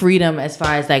freedom as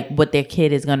far as like what their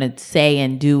kid is gonna say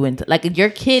and do, and like your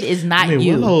kid is not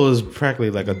you. Willow is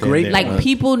practically like a great. Like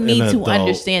people need to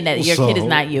understand that your kid is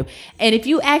not you. And if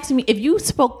you ask me, if you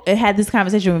had this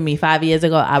conversation with me 5 years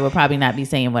ago, I would probably not be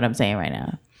saying what I'm saying right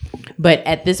now. But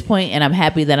at this point, and I'm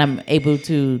happy that I'm able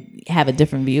to have a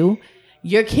different view.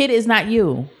 Your kid is not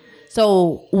you.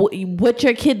 So what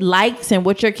your kid likes and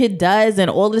what your kid does and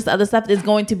all this other stuff is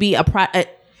going to be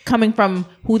coming from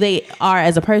who they are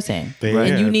as a person,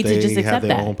 and you need to just accept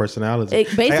their that. own personality.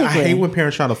 Basically, I hate when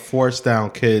parents try to force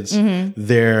down kids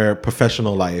their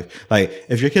professional life. Like,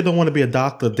 if your kid don't want to be a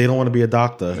doctor, they don't want to be a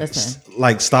doctor.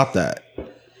 Like, stop that.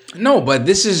 No, but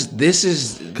this is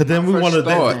because then we want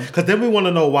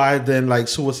to know why then like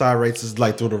suicide rates is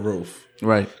like through the roof.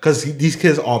 Right. Because these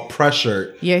kids are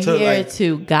pressured. You're here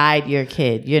to guide your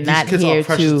kid. You're not here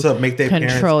to make their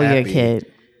control your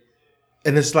kid.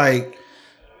 And it's like,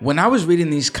 when I was reading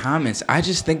these comments, I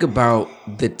just think about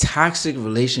the toxic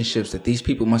relationships that these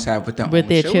people must have with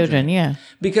their children. Yeah.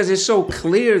 Because it's so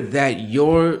clear that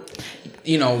you're,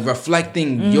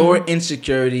 reflecting your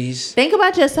insecurities. Think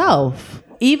about yourself.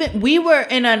 Even we were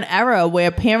in an era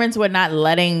where parents were not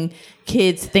letting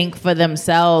kids think for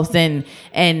themselves and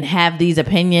have these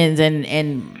opinions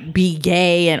and be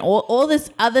gay and all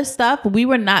this other stuff. We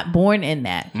were not born in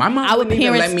that. My mom wouldn't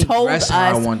even let me dress how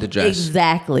I wanted to dress.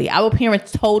 Exactly. Our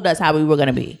parents told us how we were going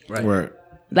to be. Right.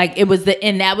 Like that was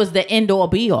the end all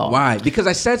be all. Why? Because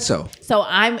I said so. So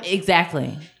I'm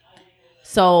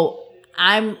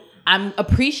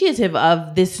appreciative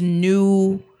of this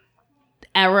new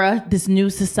era, this new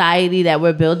society that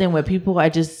we're building where people are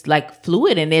just like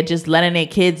fluid and they're just letting their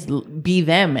kids be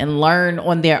them and learn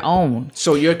on their own.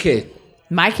 So your kid?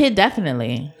 My kid,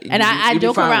 definitely. And I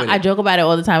joke around. I joke about it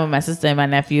all the time with my sister and my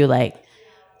nephew. Like,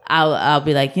 I'll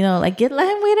be like, let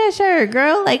him wear that shirt,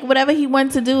 girl. Like, whatever he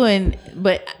wants to do.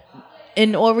 But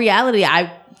in all reality, I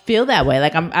feel that way.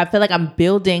 Like, I feel like I'm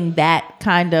building that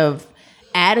kind of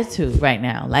attitude right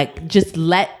now. Like, just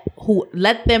let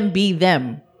them be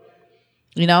them.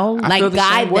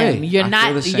 Guide them. You're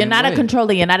not a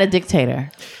controller. You're not a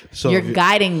dictator. So you're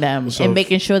guiding them and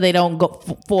making sure they don't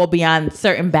fall beyond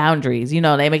certain boundaries.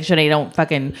 They make sure they don't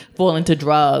fucking fall into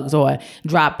drugs or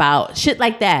drop out. Shit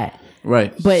like that.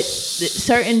 Right. But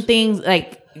certain things,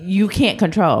 like, you can't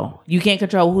control. You can't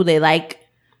control who they like.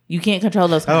 You can't control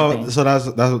those kind of things. So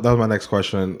that was my next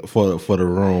question for the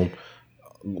room.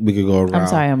 We could go around. I'm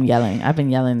sorry, I'm yelling. I've been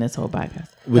yelling this whole podcast.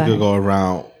 We could go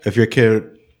around. If your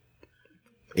kid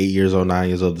 8 years old, 9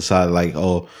 years old, decided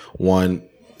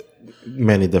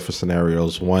many different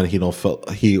scenarios. One,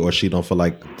 he or she don't feel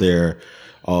like they're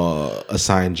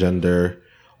assigned gender,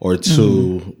 or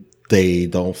two, they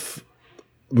don't.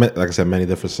 Like I said, many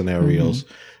different scenarios.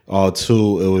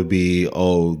 Two, it would be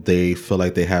they feel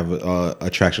like they have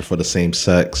attraction for the same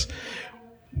sex.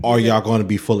 Are y'all going to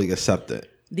be fully accepted?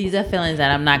 These are feelings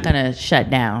that I'm not going to shut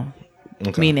down.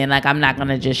 Okay. Meaning, like, I'm not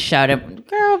gonna just shout it,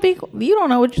 girl. You don't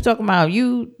know what you're talking about.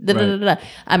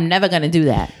 I'm never gonna do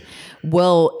that.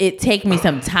 Will it take me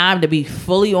some time to be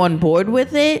fully on board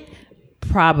with it?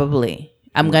 Probably.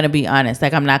 I'm gonna be honest.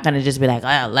 Like, I'm not gonna just be like,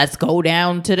 let's go do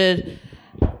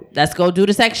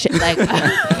the sex shit. Like,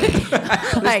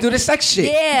 let's do the sex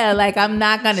shit. Yeah, like, I'm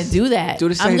not gonna do that.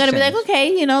 I'm gonna be like,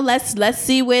 okay, let's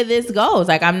see where this goes.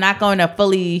 Like, I'm not going to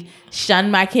fully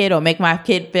shun my kid or make my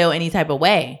kid feel any type of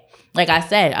way. Like I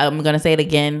said, I'm going to say it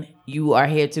again. You are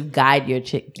here to guide your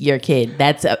kid.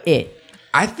 That's it.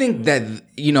 I think that,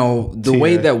 the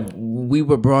way that we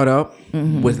were brought up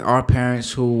with our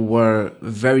parents who were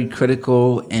very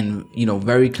critical and,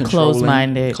 very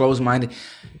controlling. Closed-minded.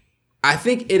 I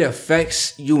think it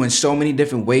affects you in so many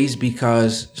different ways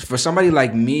because for somebody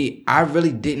like me, I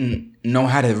really didn't know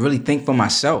how to really think for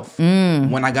myself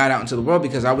when I got out into the world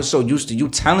because I was so used to you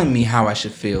telling me how I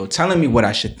should feel, telling me what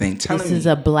I should think. This is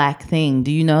a black thing.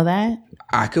 Do you know that?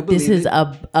 I could believe this is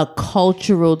a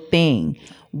cultural thing.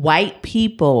 White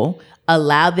people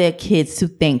allow their kids to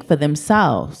think for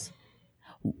themselves.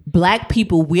 Black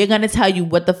people, we're going to tell you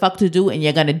what the fuck to do and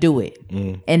you're going to do it.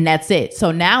 And that's it.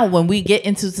 So now when we get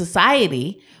into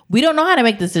society, we don't know how to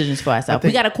make decisions for ourselves.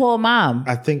 We got to call mom.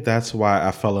 I think that's why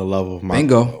I fell in love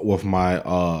with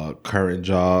my current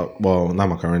job. Well, not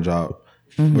my current job,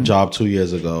 but job 2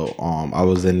 years ago. I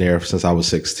was in there since I was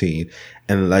 16.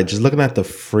 And like just looking at the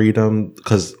freedom,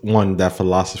 because one, that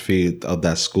philosophy of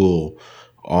that school,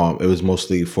 it was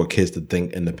mostly for kids to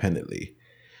think independently.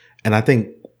 And I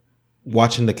think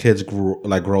watching the kids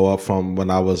grow up from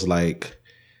when I was like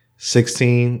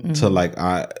 16 to like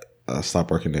I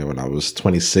stopped working there when I was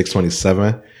 26,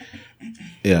 27.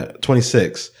 Yeah,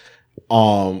 26.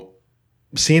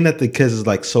 Seeing that the kids is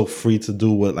like so free to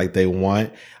do what like they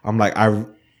want, I'm like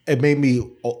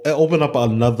it opened up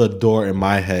another door in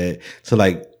my head to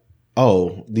like,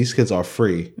 oh, these kids are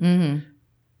free.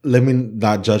 Let me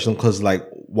not judge them because like,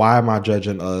 why am I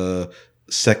judging a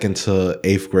 2nd to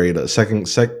 8th grader,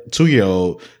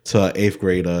 2-year-old to 8th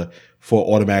grader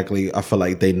for automatically? I feel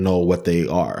like they know what they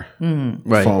are,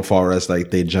 right? From far as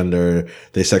like their gender,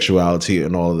 their sexuality,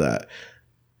 and all of that.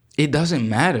 It doesn't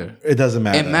matter. It doesn't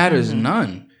matter. It matters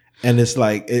none. And it's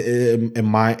like it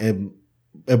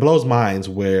blows minds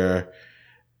where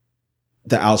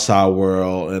the outside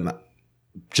world and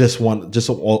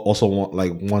also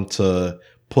want to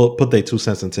put their 2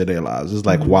 cents into their lives. It's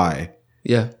like why?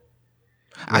 Yeah.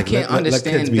 I can't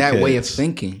understand that way of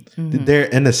thinking. Mm-hmm. They're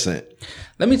innocent.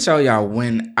 Let me tell y'all,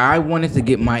 when I wanted to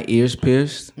get my ears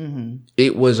pierced,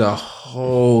 it was a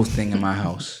whole thing in my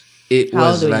house. It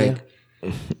was like,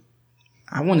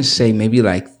 I want to say maybe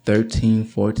like 13,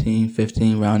 14,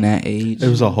 15, around that age. It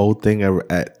was a whole thing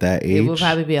at that age. It would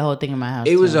probably be a whole thing in my house.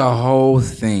 It was a whole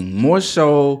thing. More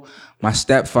so my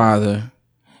stepfather,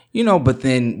 but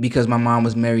then because my mom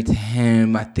was married to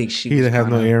him, I think he didn't have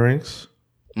no earrings.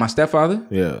 My stepfather?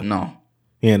 Yeah. No.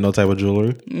 He had no type of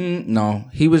jewelry? No.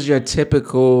 He was your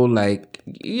typical,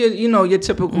 your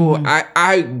typical,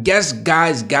 I guess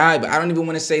guy's guy, but I don't even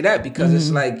want to say that because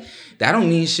it's like, that don't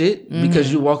mean shit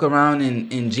because you walk around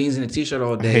in jeans and a t-shirt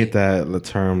all day. I hate that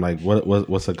term, like,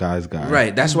 what's a guy's guy?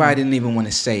 Right. That's why I didn't even want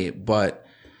to say it. But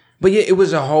yeah, it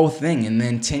was a whole thing. And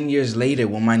then 10 years later,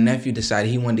 when my nephew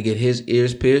decided he wanted to get his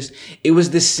ears pierced, it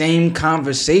was the same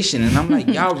conversation. And I'm like,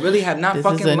 y'all really have not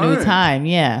fucking learned. This is a new time,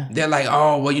 yeah. They're like,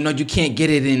 oh, well, you can't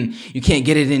get it in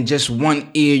just one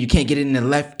ear. You can't get it in the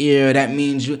left ear. That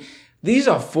means you... These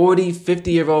are 40,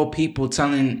 50-year-old people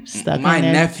telling my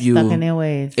nephew stuck in their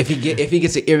ways. If he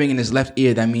gets an earring in his left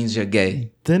ear, that means you're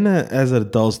gay. Then as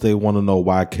adults, they want to know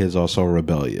why kids are so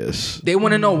rebellious. They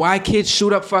want to know why kids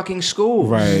shoot up fucking schools.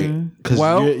 Right.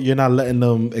 Because you're not letting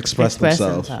them express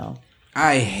themselves.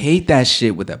 I hate that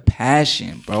shit with a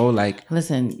passion, bro. Like,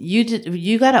 listen,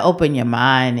 you got to open your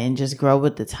mind and just grow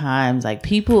with the times. Like,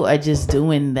 people are just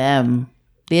doing them.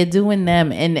 They're doing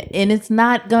them. And it's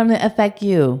not going to affect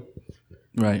you.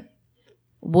 Right.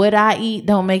 What I eat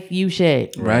don't make you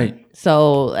shit. Right.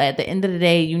 So at the end of the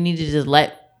day, you need to just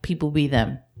let people be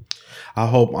them. I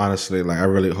hope, honestly, I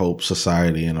really hope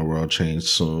society and the world change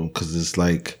soon because it's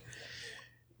like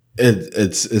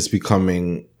it's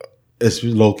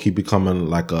low key becoming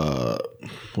like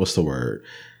what's the word?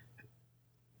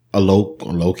 A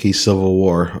low key civil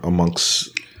war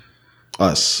amongst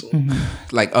us.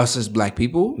 Mm-hmm. Like us as black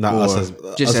people? Not us as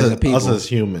a people. Us as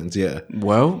humans, yeah.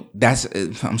 Well,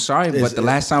 I'm sorry, but the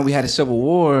last time we had a civil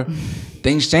war,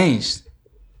 things changed.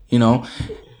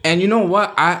 And you know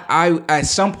what? I at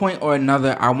some point or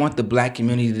another, I want the black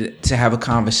community to have a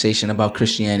conversation about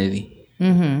Christianity.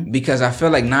 Mm-hmm. Because I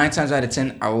feel like 9 times out of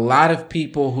 10, a lot of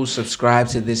people who subscribe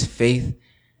to this faith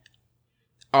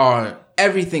are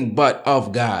everything but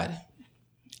of God.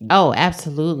 Oh,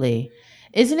 absolutely.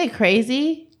 Isn't it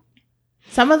crazy?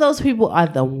 Some of those people are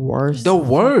the worst. The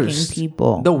worst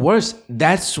people. The worst.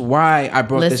 That's why I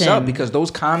brought this up, because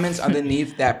those comments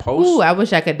underneath that post. Ooh, I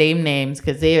wish I could name names,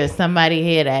 because there is somebody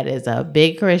here that is a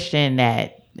big Christian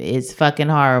that is fucking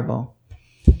horrible.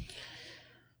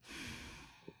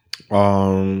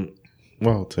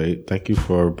 Well, Tate, thank you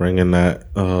for bringing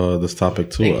this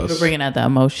topic to us. Thank you for bringing out the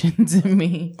emotions in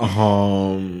me. Do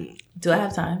I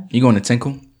have time? You going to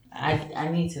Tinkle? I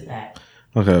need to that.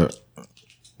 Okay,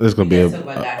 this is gonna be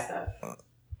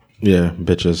yeah,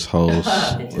 bitches, hoes.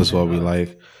 That's what we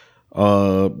like.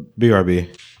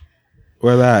 BRB,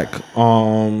 we're back.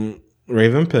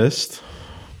 Raven pissed.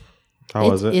 How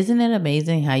was it? Isn't it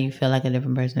amazing how you feel like a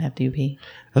different person after you pee?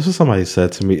 That's what somebody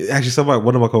said to me. Actually,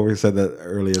 one of my coworkers said that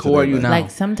earlier. Who are you now?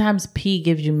 Like, sometimes pee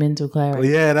gives you mental clarity.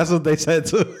 Yeah, that's what they said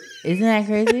too. Isn't that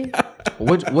crazy?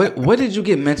 What did you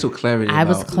get mental clarity about? I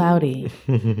was cloudy.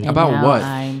 About what?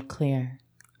 I'm clear.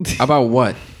 About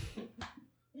what?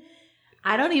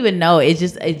 I don't even know. It's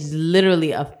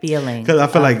literally a feeling. Because I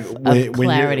feel like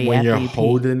when you're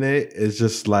holding it, it's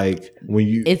just like when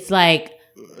you. It's like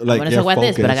I want to talk about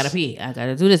this, but I gotta pee. I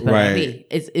gotta do this, but I gotta pee.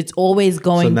 It's always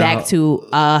going back to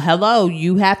hello,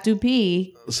 you have to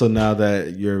pee. So now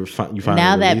that you finally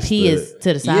now that pee is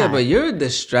to the side. Yeah, but you're a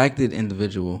distracted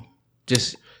individual.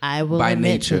 Just I will by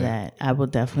admit nature. to that. I will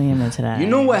definitely admit to that. You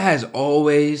know what has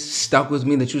always stuck with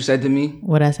me that you said to me?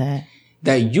 What I said?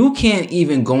 That you can't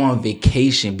even go on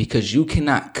vacation because you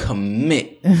cannot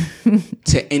commit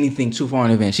to anything too far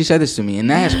in advance. She said this to me, and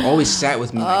that has always sat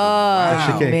with me. Like, wow.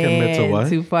 She can't commit to what?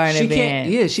 Too far in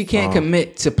advance. She can't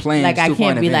commit to plans. Like, I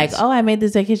can't be like, oh, I made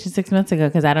this vacation 6 months ago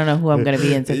because I don't know who I'm going to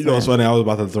be in 6 months. You know what's funny? I was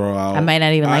about to throw out. I might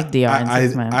not even like DR in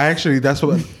 6 months. I actually, that's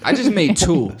what. I just made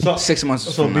 6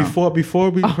 months. So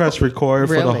before we press record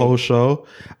for the whole show,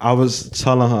 I was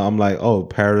telling her, I'm like, oh,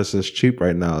 Paris is cheap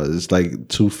right now. It's like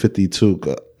 $252.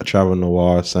 Travel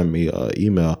Noir sent me an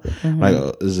email like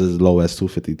this is as low as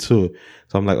 $252. So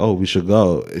I'm like, oh, we should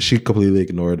go. She completely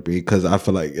ignored me because I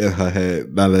feel like in her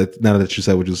head, now that you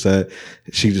said what you said,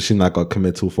 she's not gonna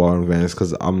commit too far in advance.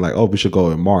 Because I'm like, oh, we should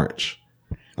go in March.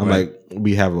 I'm like,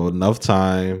 we have enough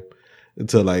time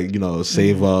to like,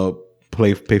 save up,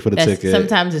 pay for the ticket.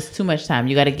 Sometimes it's too much time.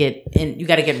 You got to get in. You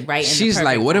got to get right in. She's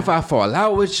like, what if I fall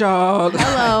out with y'all?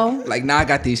 Hello. Like, now I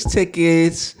got these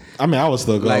tickets. I mean, I would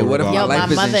still go. Like, what if my life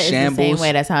my mother is in shambles? the same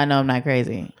way. That's how I know I'm not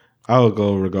crazy. I would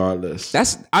go regardless.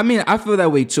 I feel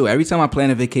that way too. Every time I plan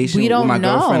a vacation with my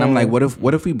girlfriend, I'm like, what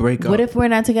if we break up? What if we're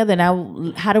not together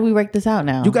now? How do we work this out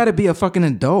now? You got to be a fucking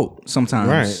adult sometimes.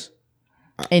 Right.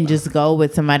 And just go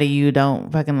with somebody you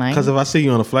don't fucking like. Because if I see you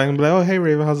on a flight, I'm like, oh, hey,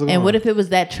 Raven, how's it going? And what if it was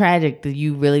that tragic that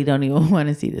you really don't even want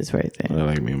to see this person?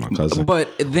 Like me and my cousin. But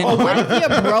then, What if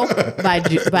you're broke by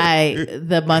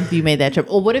the month you made that trip?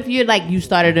 Or what if you're like, you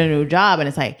started a new job and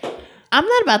it's like, I'm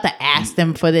not about to ask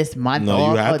them for this month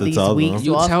off or these weeks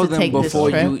you off tell to them take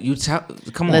before this trip. you tell.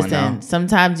 Come Listen, on now.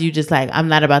 Sometimes you just like, I'm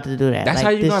not about to do that. That's like,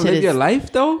 how you gonna live your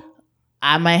life though.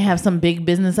 I might have some big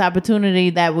business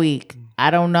opportunity that week. I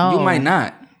don't know. You might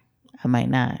not. I might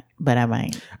not, but I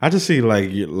might. I just see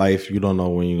like your life. You don't know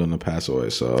when you're gonna pass away,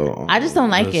 so I just don't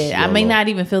like it. I may not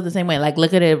even feel the same way. Like,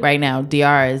 look at it right now.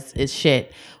 DR is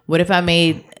shit. What if I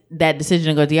made that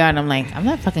decision to go DR and I'm like, I'm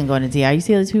not fucking going to DR. You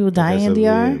see all these people dying in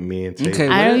DR? Me and Tate. Okay,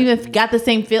 I don't even got the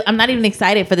same feel. I'm not even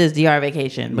excited for this DR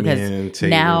vacation because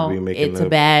now it's a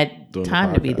bad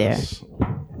time to be there.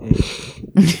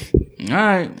 All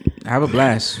right, have a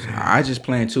blast. I just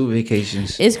planned 2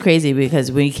 vacations. It's crazy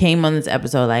because we came on this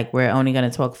episode like we're only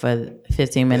gonna talk for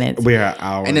 15 minutes. We're an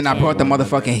hour, and then I brought the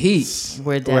motherfucking heat.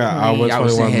 We're definitely. We're an hour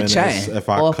 21 minutes. Chatting.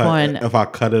 If I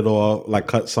cut it off, like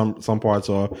cut some parts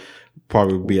off,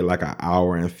 probably be like an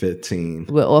hour and 15.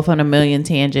 We're off on a million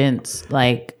tangents.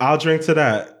 Like, I'll drink to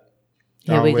that.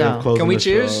 Here we go. Can we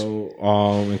cheers?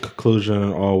 In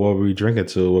conclusion, or what were we drinking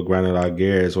to? What grinded our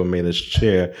gears? What made us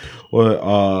cheer? What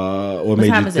made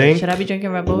time you is think? It? Should I be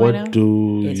drinking Red Bull right now?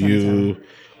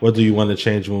 What do you want to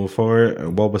change moving forward?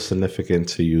 And what was significant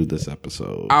to you this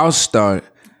episode? I'll start.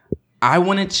 I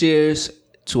want to cheers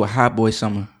to a hot boy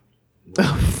summer.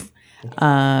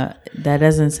 That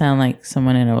doesn't sound like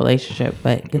someone in a relationship,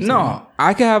 but no,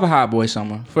 I could have a hot boy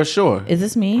summer for sure. Is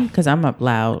this me? Because I'm up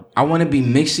loud. I want to be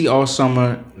mixy all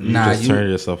summer. You turn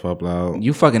yourself up loud.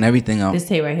 You fucking everything up. This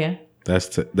Tate right here.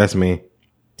 That's me.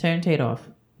 Turn Tate off.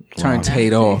 Turn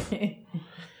Tate off.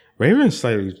 Raven's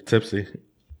slightly tipsy.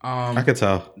 I could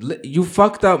tell. You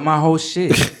fucked up my whole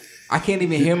shit. I can't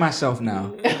even hear myself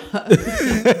now.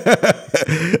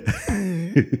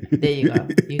 There you go.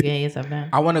 You can hear yourself now.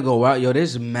 I want to go out. Yo,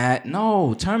 this is mad.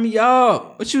 No, turn me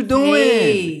up. What you doing?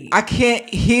 Hey. I can't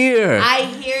hear. I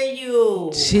hear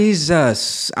you.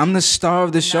 Jesus. I'm the star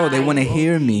of the show. They want to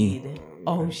hear me.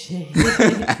 Oh, shit.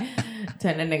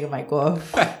 Turn that nigga mic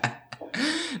off.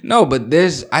 No, but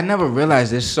I never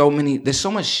realized there's so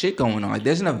much shit going on. Like,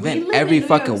 there's an event every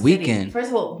fucking weekend. First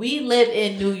of all, we live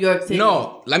in New York City.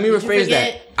 No, let me rephrase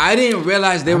that. I didn't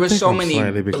realize there were so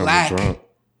many black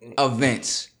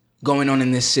events going on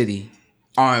in this city.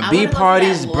 R&B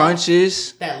parties,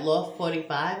 brunches. That Loft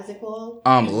 45 is it called?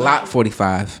 Lot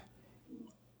 45.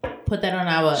 Put that on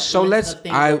our. So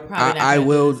I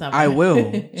will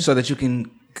so that you can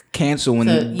cancel when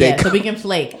so we can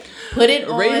flake. Put it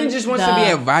on. Raven just wants to be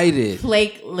invited.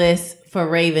 Flake list for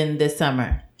Raven this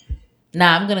summer.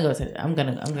 Nah, I'm gonna go to. I'm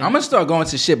gonna start going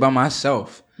to shit by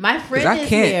myself. My friend is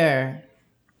here.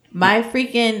 My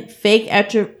freaking fake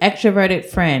extroverted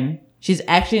friend. She's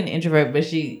actually an introvert, but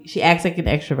she acts like an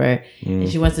extrovert, and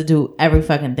she wants to do every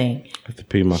fucking thing. I have to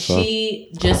pee myself.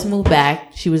 She just moved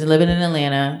back. She was living in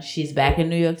Atlanta. She's back in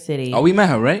New York City. Oh, we met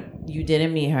her, right? You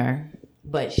didn't meet her.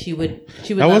 But she would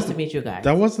love to meet you guys.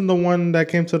 That wasn't the one that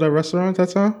came to the restaurant that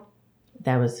time?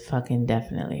 That was fucking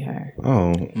definitely her.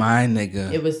 Oh. My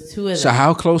nigga. It was 2 of them. So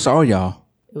how close are y'all?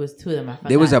 It was 2 of them. I forgot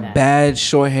there was a bad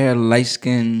short hair, light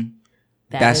skin.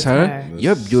 That's her?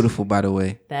 You're beautiful, by the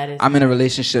way. That is I'm in a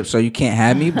relationship, so you can't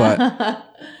have me, but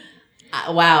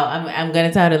wow, I'm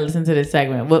gonna tell her to listen to this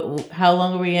segment. How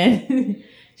long are we in?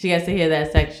 She has to hear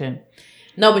that section.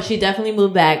 No, but she definitely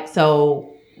moved back,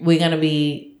 so we're gonna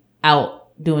be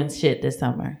out doing shit this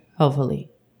summer, hopefully.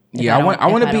 Yeah, I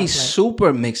want to be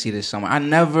super mixy this summer. I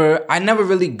never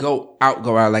really go out.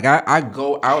 Like I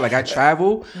go out, like I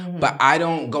travel, but I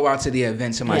don't go out to the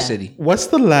events in my city. What's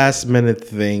the last minute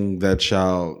thing that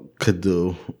y'all could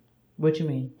do? What you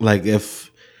mean? Like if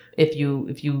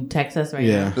you text us right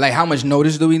now. Like how much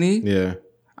notice do we need? Yeah.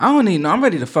 I don't need no. I'm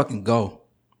ready to fucking go.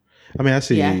 I mean, I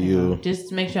see you.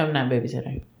 Just make sure I'm not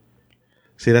babysitting.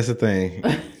 See, that's the thing.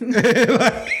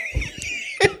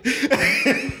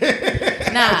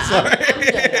 Nah, I'm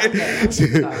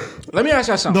good. Let me ask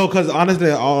y'all something. No, because honestly,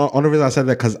 the only reason I said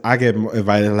that because I get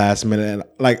invited last minute. And,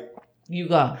 like, you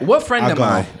go. What friend am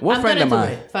I? What friend am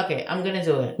I? Fuck it. I'm gonna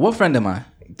do it. What friend am I?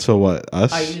 To what?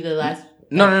 Us? Are you the last?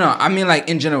 No. I mean, like,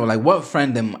 in general, like, what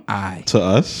friend am I? To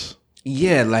us?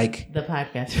 Yeah, like... The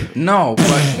podcast. No,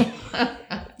 but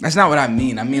that's not what I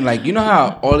mean. I mean, like, you know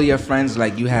how all of your friends,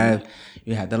 like, you have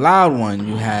the loud one,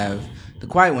 you have the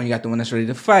quiet one, you got the one that's ready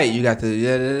to fight, you got the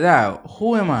da-da-da-da.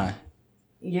 Who am I?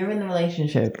 You're in a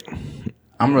relationship.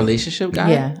 I'm a relationship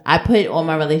guy? Yeah. I put all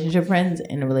my relationship friends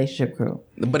in the relationship crew.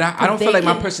 But I don't feel like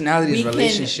my personality is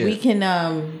relationship. We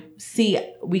can see,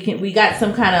 we got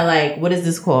some kind of like, what is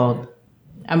this called?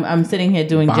 I'm sitting here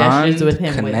doing gestures with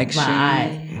him connection. with my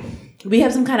eyes. We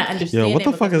have some kind of understanding. Yo, what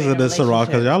the fuck is this, Sarah?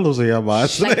 Because y'all losing your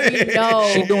minds. Like,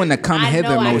 she doing the come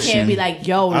hither motion. I can't be like,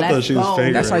 yo, let's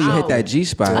go. That's how you hit that G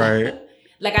spot. Right.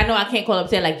 Like, I know I can't call up and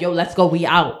say like, yo, let's go, we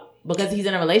out. Because he's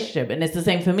in a relationship. And it's the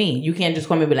same for me. You can't just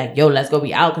call me and be like, yo, let's go,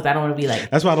 we out. Because I don't want to be like.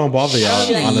 That's why I don't bother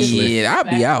y'all, honestly. Yeah, I'll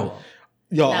be out.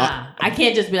 Yo, I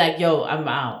can't just be like, yo, I'm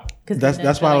out.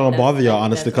 That's why I don't bother y'all,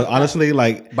 honestly. Because honestly,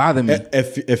 like, bother me.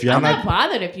 If y'all I'm not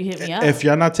bothered if you hit me up. If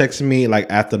y'all not texting me like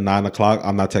after 9 o'clock,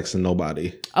 I'm not texting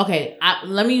nobody. Okay,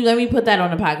 let me put that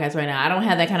on the podcast right now. I don't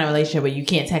have that kind of relationship where you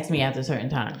can't text me after certain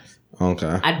times.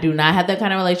 Okay. I do not have that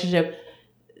kind of relationship.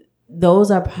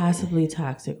 Those are possibly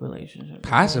toxic relationships.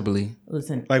 Possibly.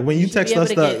 Listen, like when you text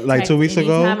us like 2 weeks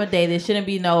ago. Time of day, there shouldn't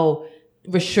be no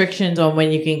restrictions on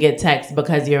when you can get text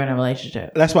because you're in a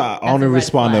relationship. That's why I only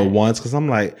responded once because I'm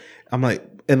like,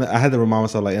 and I had to remind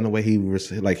myself like in a way he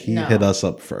hit us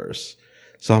up first,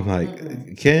 so I'm like,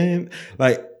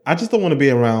 I just don't want to be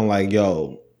around like,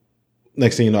 yo,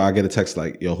 next thing you know I get a text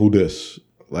like, yo, who this?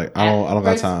 Like I don't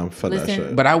got time for that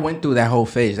shit. But I went through that whole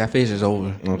phase. That phase is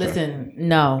over. Okay. Listen,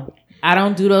 no, I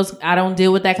don't do those. I don't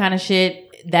deal with that kind of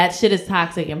shit. That shit is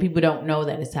toxic, and people don't know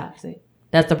that it's toxic.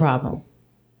 That's the problem.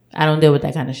 I don't deal with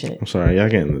that kind of shit. I'm sorry, y'all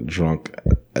getting drunk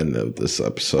end of this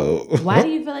episode. Why do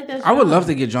you feel like that's drunk? I would love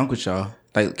to get drunk with y'all.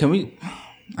 Like, can we?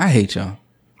 I hate y'all.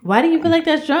 Why do you feel like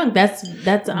that's drunk? That's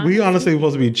honestly. We honestly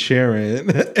supposed to be cheering,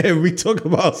 and we talk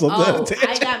about something. Oh,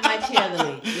 I got my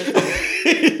cheerleading.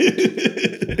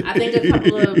 I think a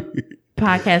couple of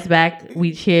podcasts back,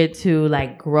 we cheered to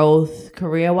like growth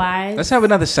career wise. Let's have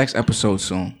another sex episode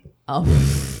soon. Oh.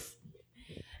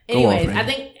 Anyways, I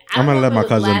think. I'm gonna let my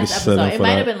cousin be sitting for that. It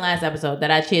might have been last episode that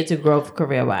I cheered to growth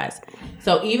career wise.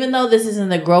 So even though this isn't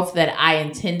the growth that I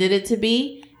intended it to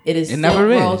be, it still never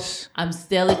growth. is. I'm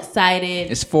still excited.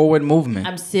 It's forward movement.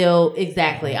 I'm still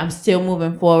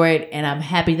moving forward, and I'm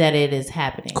happy that it is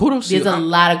happening. Kudos to you. There's a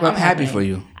lot of growth. I'm happy for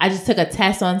you. I just took a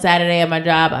test on Saturday at my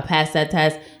job. I passed that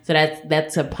test, so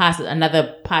that's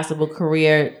another possible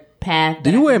career path.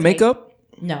 Do you wear makeup?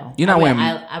 No, you're not wearing.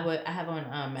 I have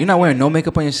on. You're not wearing no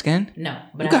makeup on your skin. No,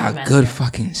 but you got good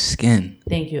fucking skin.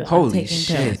 Thank you. Holy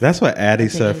shit! That's what Addie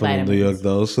said from New York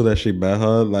though. So that she met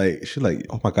her, like she's like,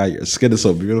 "Oh my god, your skin is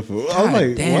so beautiful." I was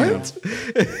like, damn. "What?"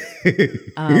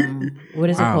 What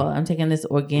is it called? I'm taking this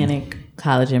organic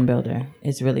collagen builder.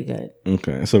 It's really good.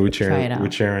 Okay, so we're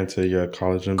cheering to your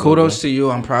collagen. Kudos to you.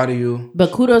 I'm proud of you.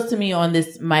 But kudos to me on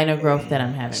this minor growth that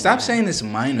I'm having. Stop saying it's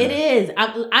minor. It is.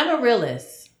 I'm a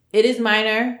realist. It is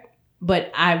minor,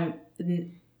 but I'm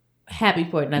happy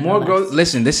for it nonetheless. More growth.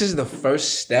 Listen, this is the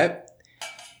first step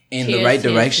in the right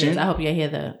direction. Cheers. I hope you hear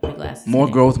the glasses. More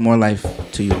growth, more life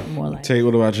to you. More life. Tate,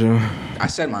 what about you? I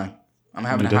said mine. I'm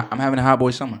having a hot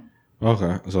boy summer.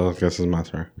 Okay, so I guess it's my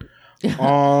turn.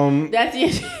 That's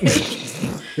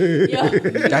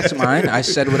it. That's mine. I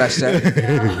said what I said.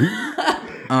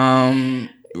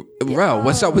 Bro,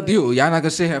 what's up with you? Y'all not gonna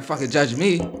sit here and fucking judge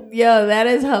me. Yo, that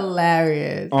is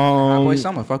hilarious. Hot boy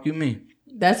summer, fuck you, me.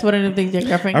 That's one of the things your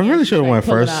girlfriend. I really should have went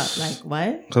first. Like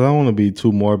what? Because I don't want to be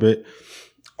too morbid.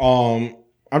 I'm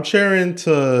cheering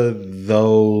to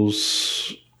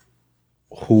those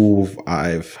who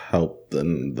I've helped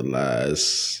in the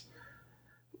last,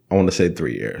 I want to say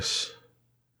 3 years.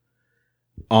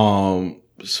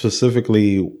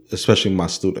 Specifically, especially my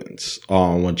students.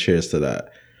 One cheers to that.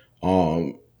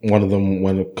 One of them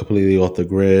went completely off the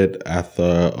grid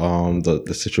after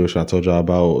the situation I told y'all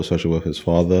about, especially with his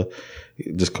father.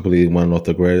 He just completely went off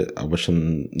the grid. I wish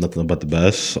him nothing but the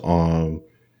best.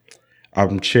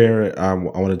 I'm cheering. I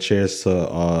want to cheers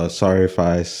to. Sorry if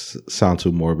I sound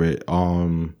too morbid.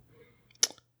 And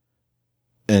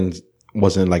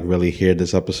wasn't like really here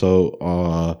this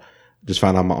episode. Just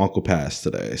found out my uncle passed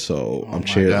today, so I'm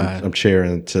cheering. I'm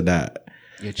cheering to that.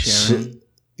 You're cheering.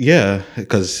 Yeah,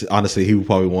 because honestly, he would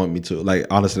probably want me to. Like,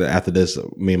 honestly, after this,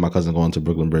 me and my cousin going to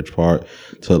Brooklyn Bridge Park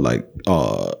to like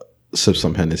sip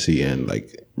some Hennessy and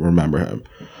like remember him.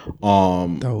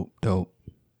 Dope.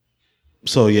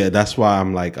 So yeah, that's why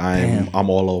I'm like I'm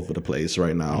all over the place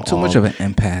right now. I'm too much of an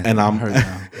empath, and I'm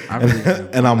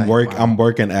really I'm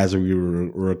working as we were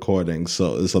recording,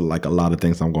 so it's like a lot of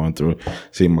things I'm going through.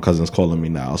 See, my cousin's calling me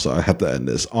now, so I have to end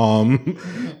this.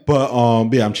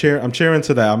 But yeah, I'm cheering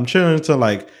to that. I'm cheering to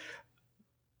like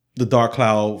the Dark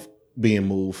Cloud being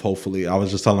moved. Hopefully, I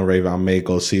was just telling Raven I may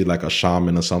go see like a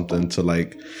shaman or something to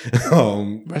like.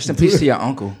 Rest in peace to your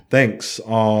uncle. Thanks.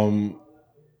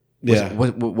 Yeah.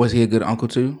 Was he a good uncle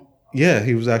too? Yeah,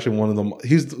 he was actually one of them.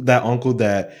 He's that uncle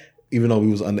that even though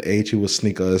he was underage, he would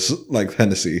sneak us like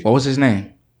Hennessy. What was his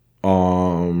name?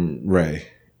 Ray.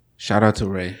 Shout out to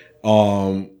Ray.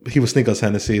 He would sneak us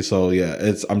Hennessy. So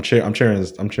yeah, I'm cheering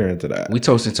to that. We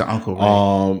toasted to Uncle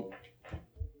Ray.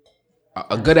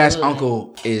 A good ass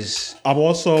uncle is. I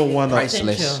also want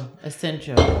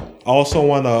essential. I also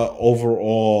want to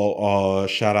overall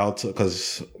shout out to,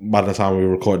 because by the time we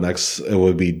record next, it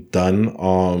will be done.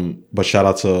 But shout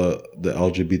out to the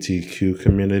LGBTQ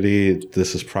community.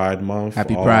 This is Pride Month.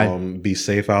 Happy Pride. Be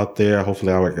safe out there.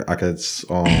 Hopefully, I could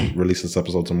release this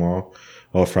episode tomorrow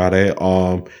or Friday.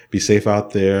 Be safe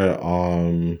out there.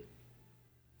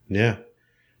 Yeah.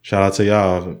 Shout out to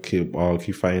y'all. Keep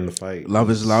fighting the fight.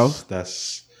 Love is love.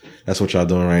 That's what y'all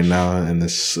doing right now, and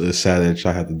it's sad that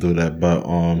y'all have to do that.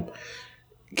 But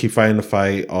keep fighting the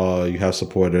fight. You have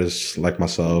supporters like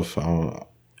myself.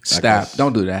 Stop!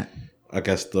 Don't do that. I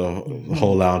guess the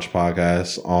whole Lounge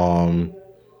podcast.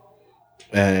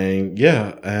 And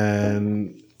yeah,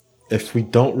 and if we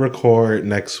don't record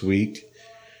next week,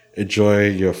 enjoy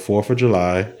your 4th of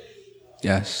July.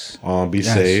 Yes. Be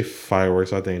safe.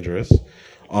 Fireworks are dangerous.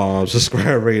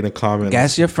 Subscribe, rate, and comment.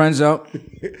 Gas your friends up.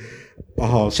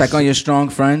 Check on your strong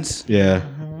friends. Yeah.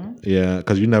 Yeah,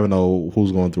 because you never know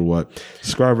who's going through what.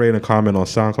 Subscribe, rate, and comment on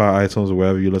SoundCloud, iTunes, or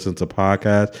wherever you listen to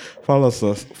podcasts. Follow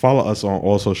us on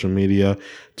all social media.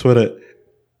 Twitter,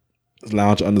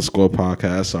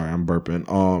 Lounge_podcast. Sorry, I'm burping.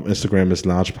 Instagram is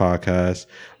Lounge Podcast.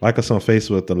 Like us on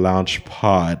Facebook, The Lounge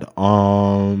Pod.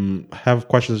 Have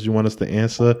questions you want us to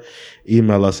answer?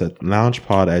 Email us at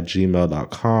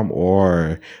loungepod@gmail.com,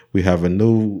 or we have a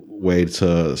new way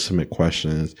to submit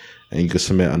questions, and you can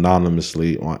submit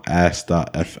anonymously on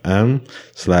ask.fm/Lounge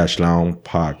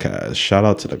Podcast. Shout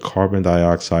out to the Carbon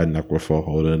Dioxide Network for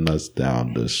holding us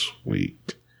down this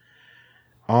week.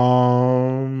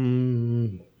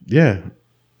 Yeah,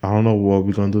 I don't know what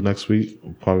we're gonna do next week.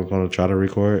 We're probably gonna try to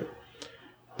record.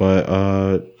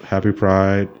 But happy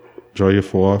Pride, enjoy your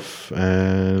 4th,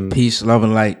 and peace, love,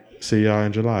 and light. See y'all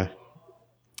in July.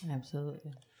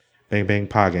 Absolutely. Bang bang,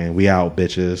 Pod Gang. We out,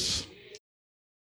 bitches.